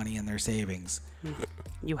putting money in their savings.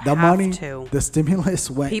 You The have money, to. the stimulus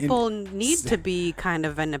went. People need to be kind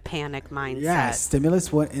of in a panic mindset. Yeah,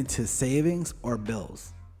 stimulus went into savings or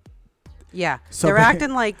bills. Yeah, So they're they-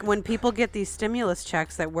 acting like when people get these stimulus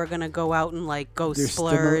checks that we're gonna go out and go They're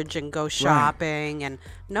splurge and go shopping, and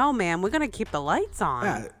no, man, we're gonna keep the lights on.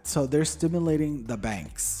 Yeah, so they're stimulating the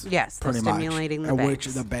banks. Yes, they're pretty much, stimulating the and banks.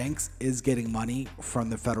 which the banks is getting money from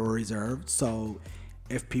the Federal Reserve. So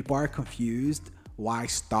if people are confused why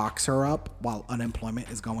stocks are up while unemployment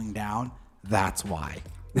is going down, that's why.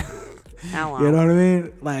 Hello. You know what I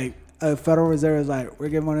mean? The Federal Reserve is we're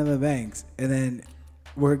giving money to the banks, and then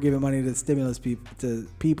we're giving money to stimulus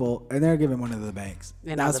people, and they're giving money to the banks.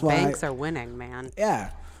 You know, That's the why banks are winning, man.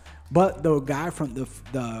 Yeah, but the guy from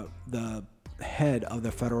the head of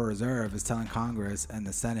the Federal Reserve is telling Congress and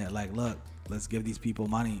the Senate, look, let's give these people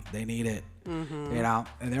money. They need it. Mm-hmm.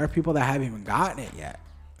 And there are people that haven't even gotten it yet.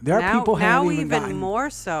 There are people who now haven't even even gotten. more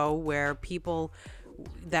so where people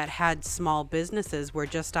that had small businesses were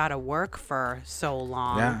just out of work for so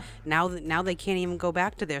long. Yeah. Now they can't even go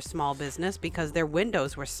back to their small business because their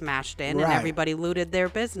windows were smashed in and Right. everybody looted their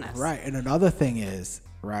business. Right, and another thing is,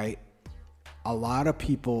 right, a lot of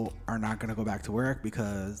people are not going to go back to work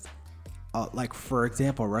because, for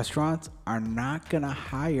example, restaurants are not going to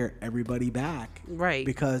hire everybody back. Right.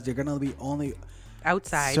 Because they're going to be only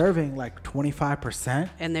Outside. serving 25%.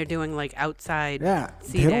 And they're doing outside Yeah,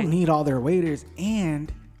 seating. they don't need all their waiters,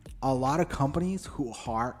 and a lot of companies who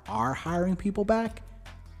are hiring people back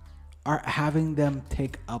are having them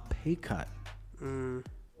take a pay cut.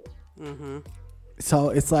 Mm-hmm. So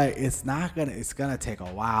it's it's gonna take a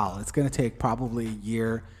while. It's gonna take probably a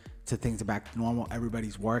year to things to back to normal.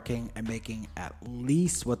 Everybody's working and making at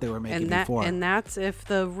least what they were making before. And that's if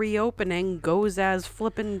the reopening goes as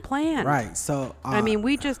flippin' planned. Right. So I mean,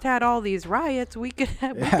 we just had all these riots. We could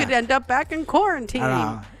end up back in quarantine. I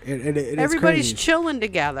know. It is Everybody's crazy. chilling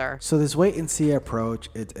together. So this wait and see approach,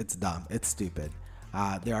 it's dumb. It's stupid.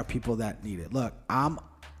 There are people that need it. Look, I'm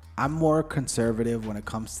more conservative when it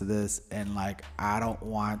comes to this, and I don't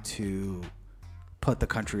want to put the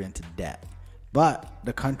country into debt. But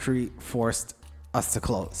the country forced us to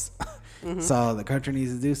close. Mm-hmm. So the country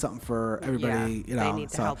needs to do something for everybody, Yeah, they need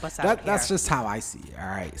to help us out That's here. just how I see it. All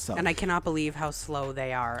right. So And I cannot believe how slow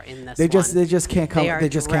they are in this. they just can't come. They They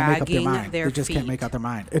just can't make up their dragging mind. their They just can't feet. make up their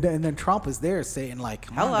mind. And then Trump is there saying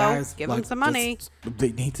come Hello, on guys, give them some money.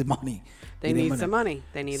 They need some money. They need some money.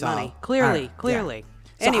 They need So, money. all Clearly, right, clearly. yeah.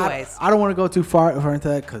 So Anyways, I don't want to go too far into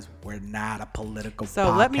that because we're not a political so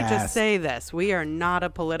podcast. let me just say this: we are not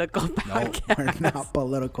a political No, podcast. we're not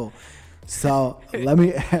political. So let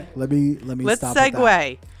me Let's stop with that.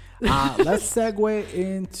 segue. Let's segue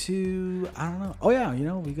into, I don't know. Oh yeah,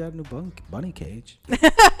 we got a new bunny cage.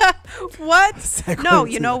 What? Segue No,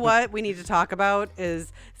 to you know that. what we need to talk about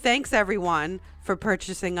is thanks everyone for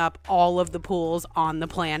purchasing up all of the pools on the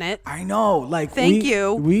planet. I know, like Thank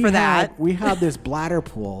you for that. We have this bladder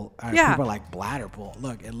pool. Yeah. People are like, bladder pool.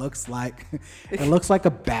 Look, it looks like a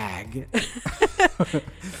bag.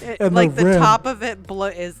 And Like the rim- top of it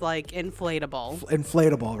is like inflatable.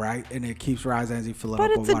 inflatable, right? And it keeps rising as you fill it But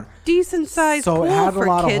up it's with a water. decent sized So it pool had a for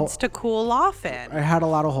lot of kids to cool off in. It had a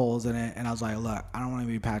lot of holes in it, and I was like, look, I don't want to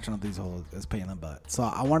be patching up these holes. It's pain in the butt. So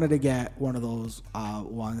I wanted to get one of those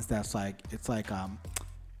ones that's like, it's like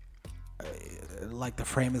the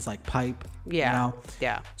frame is like pipe. Yeah.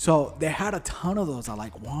 Yeah. So they had a ton of those at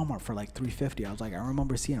like Walmart for like $3.50. I was like, I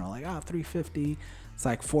remember seeing it. I'm like, $3.50. It's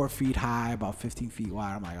like 4 feet high, about 15 feet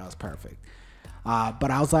wide. I'm like, oh, it's perfect. But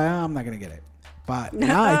I was like, oh, I'm not gonna get it. But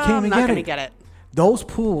now I can't I'm even not get gonna it. get it.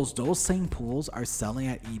 Those same pools are selling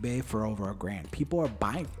at eBay for over $1,000. People are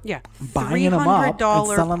buying $300 them up and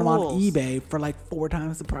selling them on pools. eBay for like 4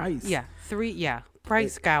 times the price. Yeah.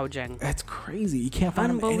 Price gouging. That's crazy. You can't find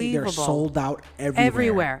them any. They're Unbelievable. sold out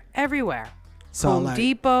everywhere. Everywhere. So, Home like-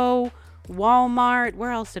 Depot, Walmart.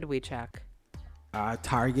 Where else did we check?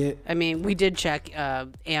 Target. I mean, we did check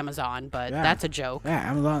Amazon, but Yeah. that's a joke. Yeah,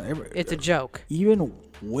 Amazon. It's a joke. Even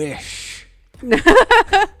Wish.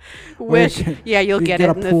 Wish. Yeah, you'll You get get it,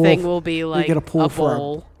 a and the pool thing f- will be you like get a pool for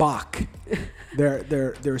bowl.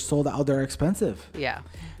 $1. They're sold out. They're expensive. Yeah.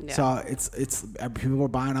 So it's people are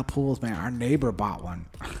buying up pools, man. Our neighbor bought one,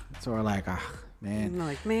 so we're like, man. I'm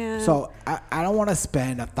like, man. So I don't want to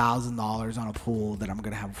spend $1,000 on a pool that I'm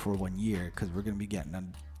gonna have for 1 year because we're gonna be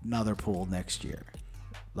getting another pool next year.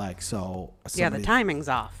 Like so. Yeah, the timing's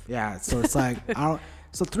off. Yeah, so it's like I don't.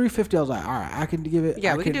 So $3.50, I was like, all right, I can give it.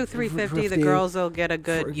 Yeah, I we can do $3.50. The girls will get a for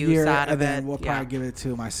good a use year, out of and then it. we'll Yeah. probably give it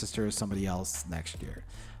to my sister or somebody else next year.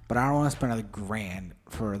 But I don't want to spend $1,000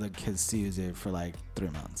 for the kids to use it for like 3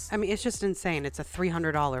 months. I mean, it's just insane. It's a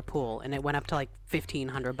 $300 pool, and it went up to like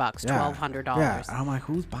 $1,500, $1,200. Yeah, and I'm like,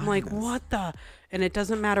 who's buying I'm like, this? what the? And it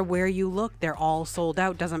doesn't matter where you look; they're all sold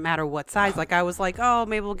out. Doesn't matter what size. Like I was like, oh,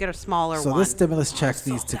 maybe we'll get a smaller So one. this stimulus check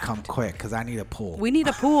needs to come quick because I need a pool. We need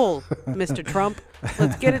a pool, Mr. Trump.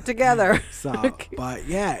 Let's get it together. So, but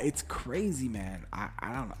yeah, it's crazy, man. I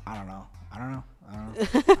don't know,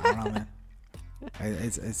 man.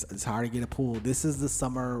 It's hard to get a pool. This is the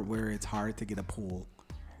summer where it's hard to get a pool.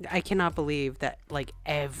 I cannot believe that like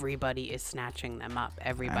everybody is snatching them up.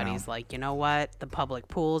 Everybody's like, you know what? The public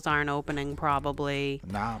pools aren't opening probably,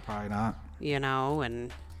 Nah, probably not.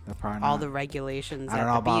 and They're probably all not. the regulations I at don't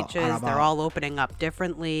the know about- I don't know beaches, they're about- all opening up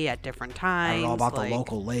differently at different I times. don't know about like, the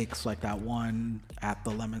local lakes, like that one at the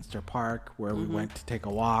Leominster Park where Mm-hmm. we went to take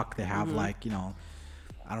a walk. They have like, I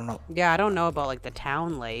don't know. Yeah, I don't know about like the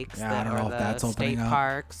town lakes Yeah, I don't or know if the that's opening state up.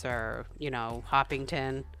 parks or,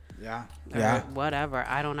 Hoppington Yeah. or Yeah. whatever.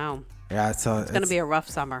 I don't know. Yeah. So It's going to be a rough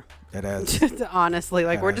summer. It is. Honestly,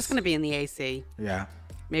 like It we're is. just going to be in the AC. Yeah.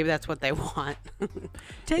 Maybe that's what they want.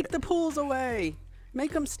 Take the pools away.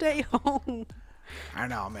 Make them stay home. I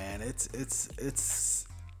know, man. It's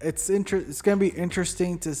gonna be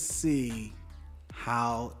interesting to see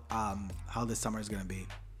how this summer is gonna be.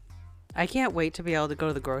 I can't wait to be able to go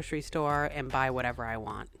to the grocery store and buy whatever I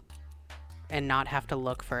want and not have to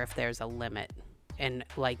look for if there's a limit and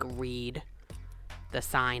like read the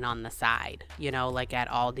sign on the side. Like at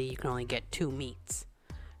Aldi, you can only get 2 meats.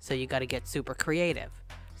 So you got to get super creative.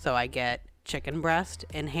 So I get chicken breast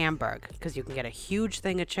and hamburg because you can get a huge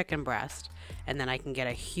thing of chicken breast and then I can get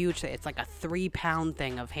a huge, it's like a 3-pound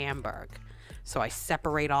thing of hamburg. So I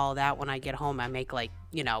separate all of that when I get home. I make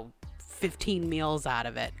 15 meals out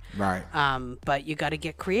of it. Right. But you got to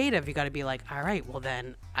get creative. You got to be like, all right, well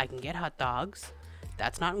then I can get hot dogs.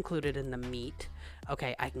 That's not included in the meat.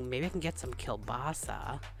 Okay, maybe I can get some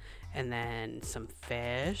kielbasa and then some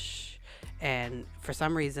fish. And for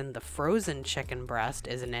some reason, the frozen chicken breast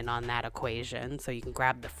isn't in on that equation. So you can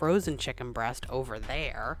grab the frozen chicken breast over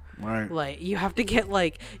there. Right. Like you have to get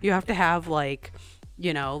you have to have a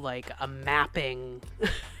mapping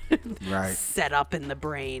Right. set up in the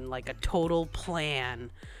brain, like a total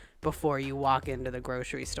plan before you walk into the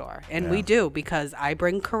grocery store. And we do, because I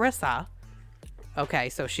bring Carissa. Okay,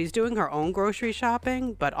 so she's doing her own grocery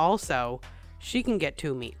shopping, but also she can get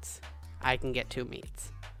 2 meats. I can get 2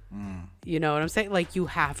 meats. You know what I'm saying? Like you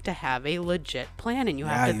have to have a legit plan and you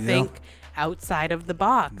have to you do. think outside of the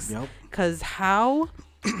box. Yep. Because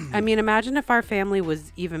imagine if our family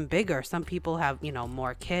was even bigger. Some people have,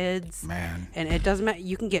 more kids. Man. And it doesn't matter.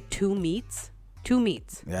 You can get 2 meats. 2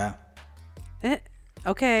 meats. Yeah.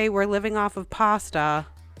 okay, we're living off of pasta.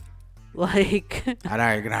 Like, I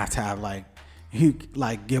know you're gonna have like, you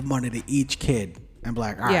like give money to each kid and be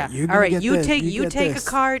like, all right, yeah, you're all gonna right, get you this, take you get a this.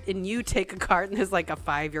 cart and you take a cart, and there's like a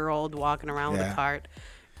 5-year-old walking around with Yeah. a cart,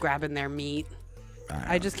 grabbing their meat.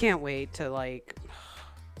 I just can't wait to like,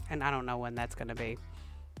 and I don't know when that's gonna be.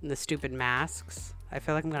 And the stupid masks. I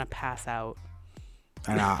feel like I'm gonna pass out.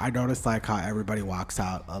 And I noticed like how everybody walks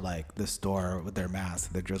out of like the store with their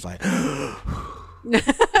mask. They're just like,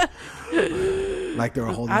 like they're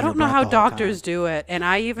holding. I their don't know breath how the whole doctors time. do it. And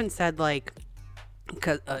I even said like,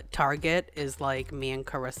 cause Target is like me and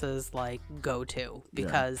Carissa's like go-to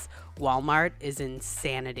because Walmart is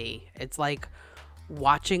insanity. It's like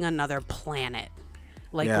watching another planet.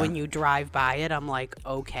 Like Yeah. when you drive by it, I'm like,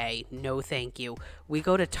 okay, no thank you. We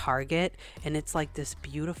go to Target and it's like this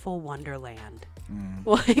beautiful wonderland.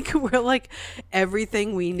 Like we're like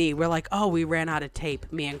everything we need. We're like, oh, we ran out of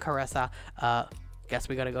tape. Me and Carissa, guess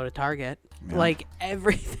we gotta go to Target. Like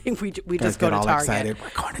everything we just go get to all Target. excited. We're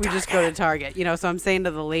going to we just go to Target. Target. You know, so I'm saying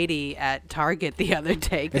to the lady at Target the other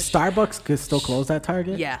day. 'cause Is Starbucks could still close at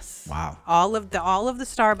Target? Yes. Wow. All of the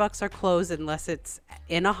Starbucks are closed unless it's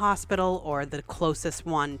in a hospital or the closest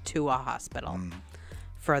one to a hospital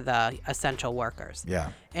for the essential workers. Yeah.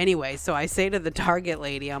 Anyway, so I say to the Target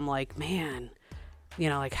lady, I'm like, man, you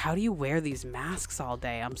know, like, how do you wear these masks all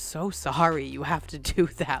day? I'm so sorry you have to do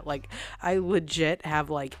that. Like, I legit have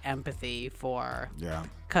like empathy for, Yeah.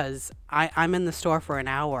 because I'm in the store for an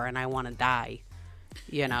hour and I want to die.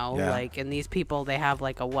 You know, Yeah. like, and these people, they have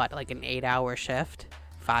like an 8-hour shift,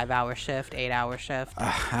 5-hour shift, 8-hour shift.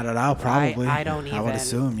 I don't know. Probably. I don't I would even-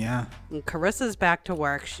 assume. Yeah. And Carissa's back to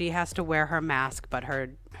work. She has to wear her mask, but her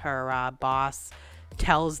boss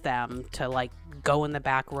tells them to like go in the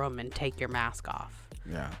back room and take your mask off.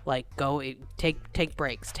 Yeah. Like take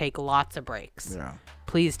breaks, take lots of breaks. Yeah.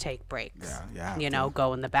 Please take breaks. Yeah, you have You to. know,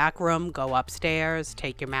 go in the back room, go upstairs,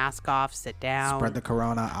 take your mask off, sit down. Spread the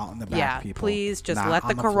corona out in the back, yeah, people. please just Not let on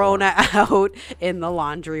the floor. corona out in the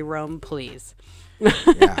laundry room, please.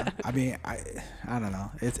 Yeah. I mean, I don't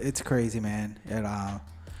know. It's crazy, man. And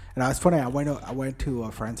it's funny. I went to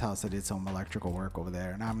a friend's house that did some electrical work over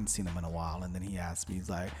there, and I haven't seen him in a while. And then he asked me, he's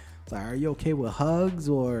like, "Are you okay with hugs?"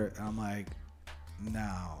 Or I'm like,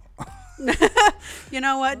 "No." You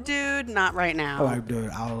know what, dude? Not right now. I'm like, "Dude,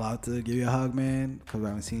 I'm allowed to give you a hug, man, because we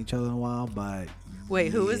haven't seen each other in a while." But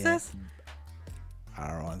Wait, who is yeah. this? I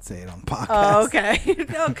don't want to say it on the podcast. Oh, okay.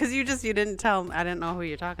 No, because you didn't tell me. I didn't know who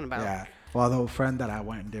you're talking about. Yeah. Well, the friend that I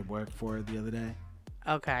went and did work for the other day.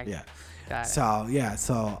 Okay. Yeah. Got it. So yeah,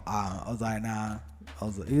 I was like, nah.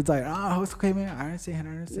 He was like, oh, it's okay, man. I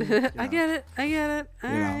understand. You I know? get it. All You know.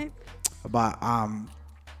 right. But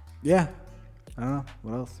yeah. I don't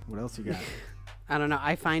know. What else you got? I don't know.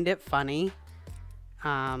 I find it funny.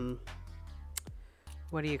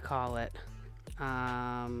 What do you call it?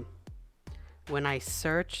 When I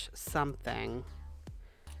search something,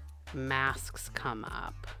 masks come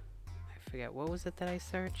up. I forget, what was it that I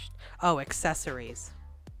searched? Oh, accessories.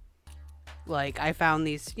 Like, I found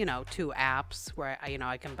these, 2 apps where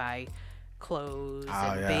I can buy clothes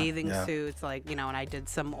and bathing suits, like, and I did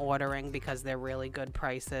some ordering because they're really good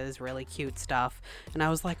prices, really cute stuff. And I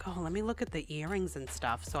was like, oh, let me look at the earrings and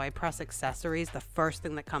stuff. So I press accessories. The first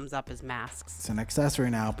thing that comes up is masks. It's an accessory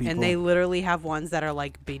now, people. And they literally have ones that are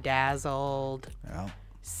like bedazzled, Yeah.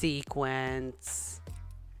 sequence.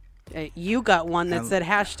 You got one that said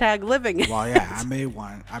hashtag living. Well, yeah, I made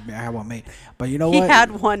one. I had one made. But you know He what?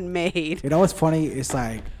 had one made. You know what's funny? It's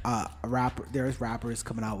like there's rappers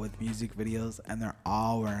coming out with music videos and they're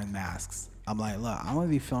all wearing masks. I'm like, look, I'm gonna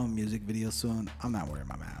be filming music videos soon. I'm not wearing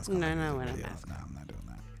my mask. No, wearing a videos. mask. No, I'm not doing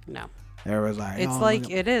that. No. Everyone's like, It's oh, like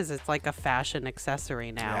look- it's like a fashion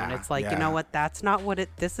accessory now, and Yeah, it's like, you yeah. know what? That's not what it.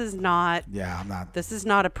 This is not. yeah, I'm not. This is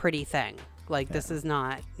not a pretty thing. Like this is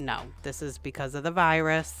not. No, this is because of the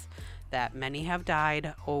virus that many have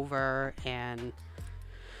died over, and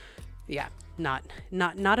yeah, not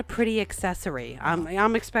a pretty accessory.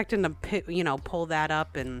 I'm expecting to pull that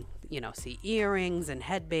up and see earrings and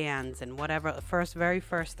headbands and whatever. Very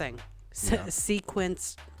first thing,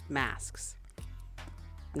 sequenced masks.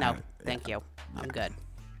 No, thank you. I'm good.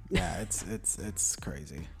 Yeah, it's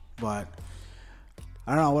crazy. But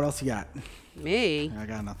I don't know what else you got. Me. I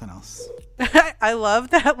got nothing else. I love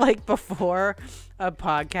that, like, before a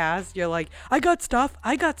podcast, you're like, I got stuff.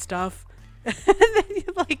 And then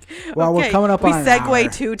you're like, Well, we're okay, coming up we on an segue hour.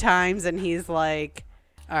 2 times, and he's like,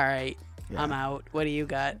 all right, Yeah. I'm out. What do you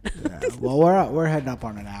got? Yeah. Well, we're heading up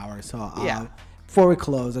on an hour, so Yeah. Before we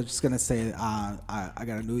close, I'm just gonna say I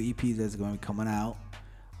got a new EP that's going to be coming out.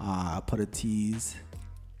 I put a tease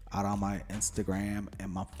out on my Instagram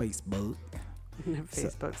and my Facebook.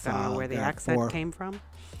 Facebook's, I don't know where the accent came from.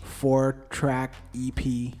 4-track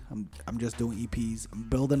EP. I'm just doing EPs. I'm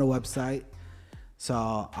building a website.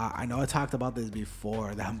 So I know I talked about this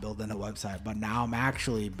before that I'm building a website, but now I'm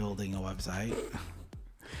actually building a website.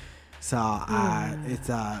 So it's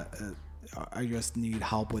I just need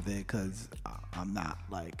help with it because I'm not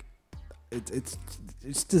like it's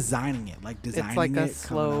designing it, like designing It's like a it,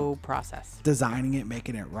 slow process. designing it,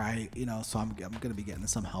 making it right, you know. So I'm gonna be getting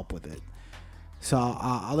some help with it. So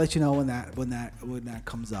I'll let you know when that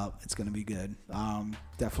comes up. It's gonna be good.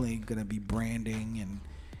 Definitely gonna be branding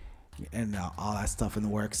and all that stuff in the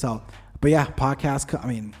works. So, but yeah,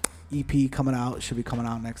 EP coming out, should be coming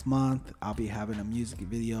out next month. I'll be having a music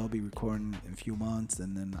video, I'll be recording in a few months,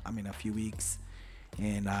 and then a few weeks.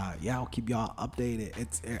 And yeah, I'll keep y'all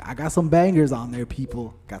updated. I got some bangers on there,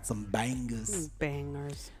 people. Got some bangers.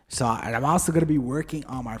 Bangers. So, and I'm also gonna be working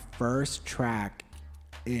on my first track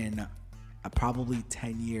in probably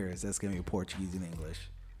 10 years. That's gonna be Portuguese and English.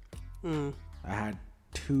 I had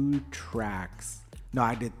 2 tracks. No,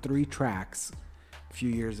 I did 3 tracks a few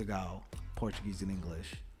years ago, Portuguese and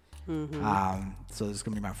English. So this is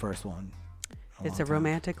gonna be my first one. It's a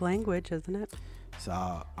romantic language, isn't it?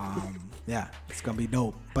 So yeah, it's gonna be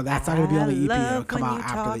dope. But that's not gonna be on the EP. It'll come out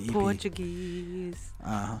after the EP. Portuguese.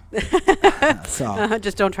 So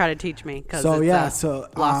Just don't try to teach me. So yeah, so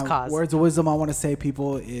lost cause. Words of wisdom I want to say,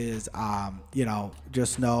 people, is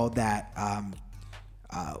just know that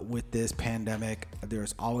with this pandemic,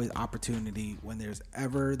 there's always opportunity. When there's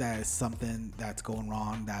ever that is something that's going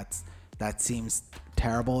wrong, that seems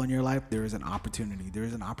terrible in your life, there is an opportunity. There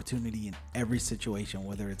is an opportunity in every situation,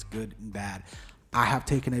 whether it's good and bad. I have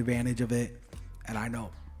taken advantage of it, and I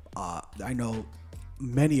know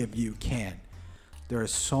many of you can. There are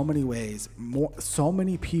so many ways. So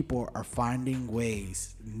many people are finding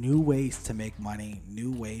new ways to make money,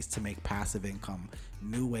 new ways to make passive income,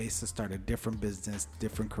 new ways to start a different business,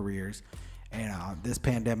 different careers. And this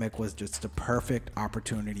pandemic was just a perfect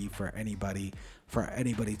opportunity for anybody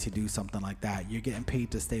to do something like that. You're getting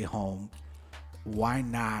paid to stay home. Why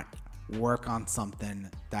not work on something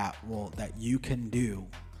that you can do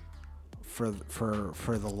for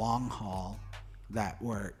the long haul, that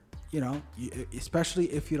where especially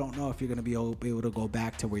if you don't know if you're going to be able to go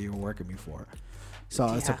back to where you were working before.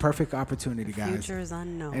 So it's a perfect opportunity, guys. Future is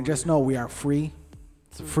unknown. And just know we are free.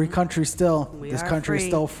 It's a free country still. This country is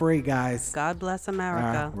still free, guys. God bless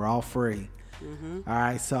America. We're all free. All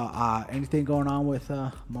right. So anything going on with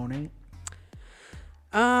Monet?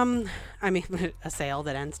 A sale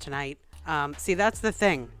that ends tonight. See, that's the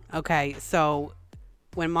thing. Okay, so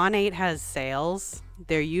when Monate has sales,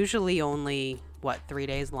 they're usually only 3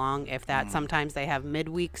 days long, if that. Sometimes they have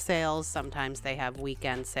midweek sales, sometimes they have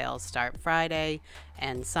weekend sales, start Friday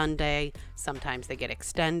and Sunday. Sometimes they get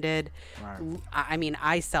extended. Right.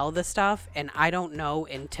 I sell the stuff and I don't know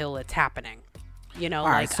until it's happening.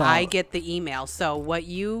 I get the email. So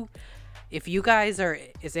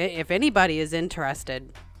if anybody is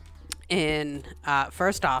interested in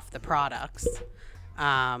first off, the products,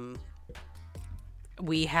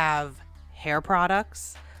 we have hair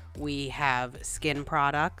products, we have skin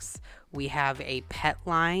products, we have a pet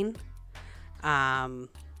line, and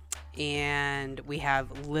we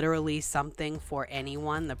have literally something for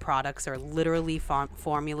anyone. The products are literally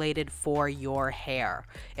formulated for your hair.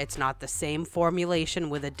 It's not the same formulation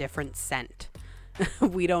with a different scent.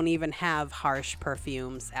 We don't even have harsh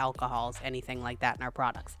perfumes, alcohols, anything like that in our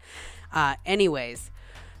products. Anyways,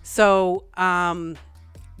 so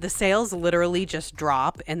the sales literally just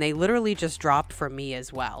drop, and they literally just dropped for me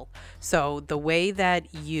as well. So the way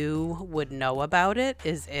that you would know about it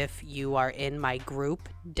is if you are in my group,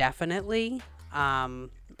 definitely.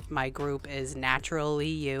 My group is Naturally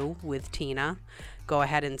You with Tina. Go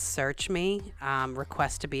ahead and search me,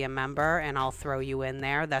 request to be a member, and I'll throw you in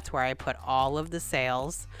there. That's where I put all of the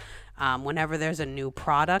sales. Whenever there's a new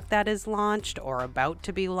product that is launched or about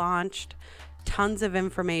to be launched, tons of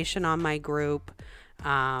information on my group.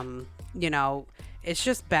 It's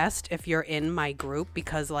just best if you're in my group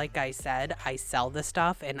because, like I said, I sell the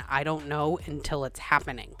stuff and I don't know until it's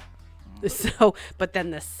happening. So, but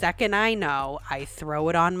then the second I know, I throw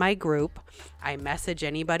it on my group. I message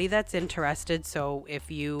anybody that's interested. So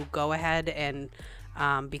if you go ahead and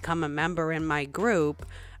become a member in my group,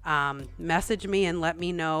 message me and let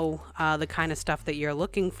me know the kind of stuff that you're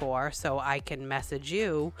looking for, so I can message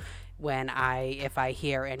you if I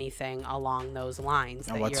hear anything along those lines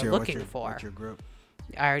that you're looking for. What's your group?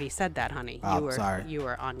 I already said that, honey. Sorry. You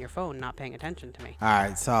were on your phone, not paying attention to me. All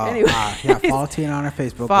right, so anyway, follow Tina on her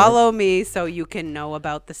Facebook. Follow me so you can know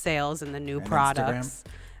about the sales and the new products.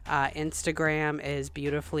 Instagram is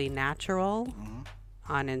Beautifully Natural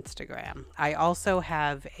on Instagram. I also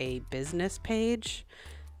have a business page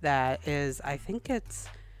that is, I think it's,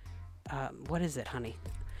 what is it, honey?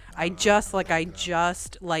 I just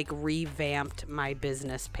revamped my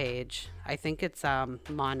business page. I think it's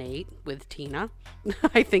Monate with Tina.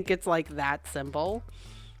 I think it's like that simple.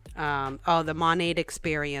 The Monate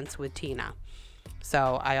Experience with Tina.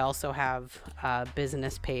 So I also have a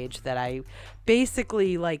business page that I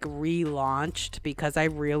basically like relaunched because I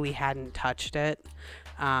really hadn't touched it.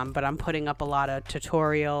 But I'm putting up a lot of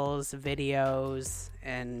tutorials, videos,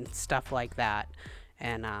 and stuff like that.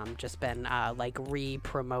 And just been like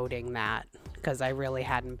re-promoting that because I really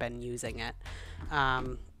hadn't been using it.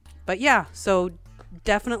 But yeah, so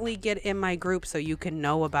definitely get in my group so you can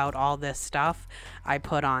know about all this stuff. I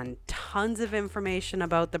put on tons of information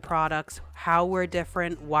about the products, how we're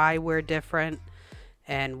different, why we're different,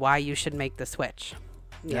 and why you should make the switch.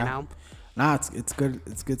 You know? No, it's good.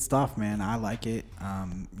 It's good stuff, man. I like it.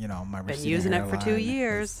 You know, my been using it for 2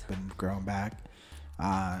 years. It's been growing back.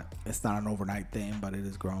 It's not an overnight thing, but it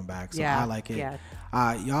is growing back. So yeah, I like it. Yeah.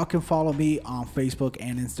 Y'all can follow me on Facebook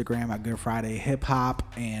and Instagram at Good Friday Hip Hop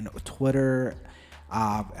and Twitter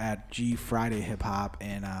at G Friday Hip Hop.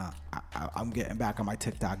 And I'm getting back on my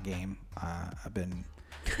TikTok game. I've been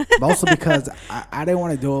mostly because I didn't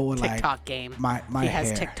want to do it with TikTok like game. My he hair.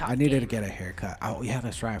 has TikTok I needed game. to get a haircut. Oh yeah,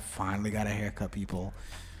 that's right. I finally got a haircut, people.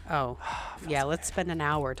 Oh, yeah. Let's spend an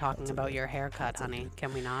hour talking about your haircut, honey.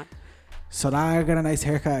 Can we not? So now I got a nice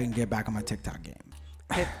haircut and get back on my TikTok game.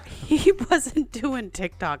 He wasn't doing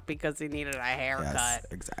TikTok because he needed a haircut. Yes,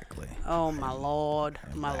 exactly. Oh, my Lord.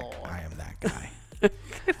 My Lord. I am that guy.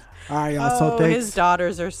 All right, y'all. So thanks. His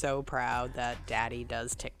daughters are so proud that Daddy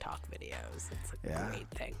does TikTok videos. It's a great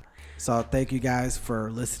thing. So thank you guys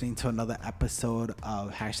for listening to another episode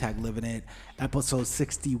of #Living It, episode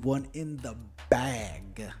 61 in the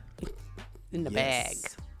bag. In the bag.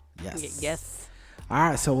 Yes. Yes. All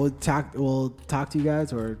right, so we'll talk to you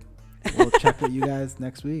guys, or we'll check with you guys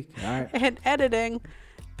next week. All right. And editing.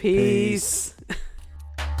 Peace.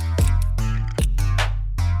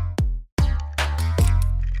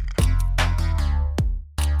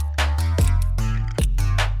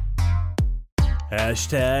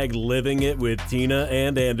 #Living It with Tina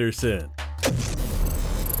and Anderson.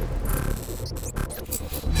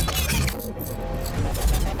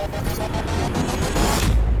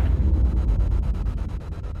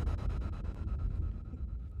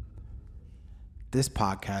 This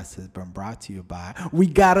podcast has been brought to you by, we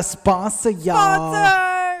got a sponsor, y'all.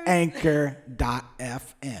 Sponsor! Anchor.fm.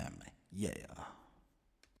 Yeah.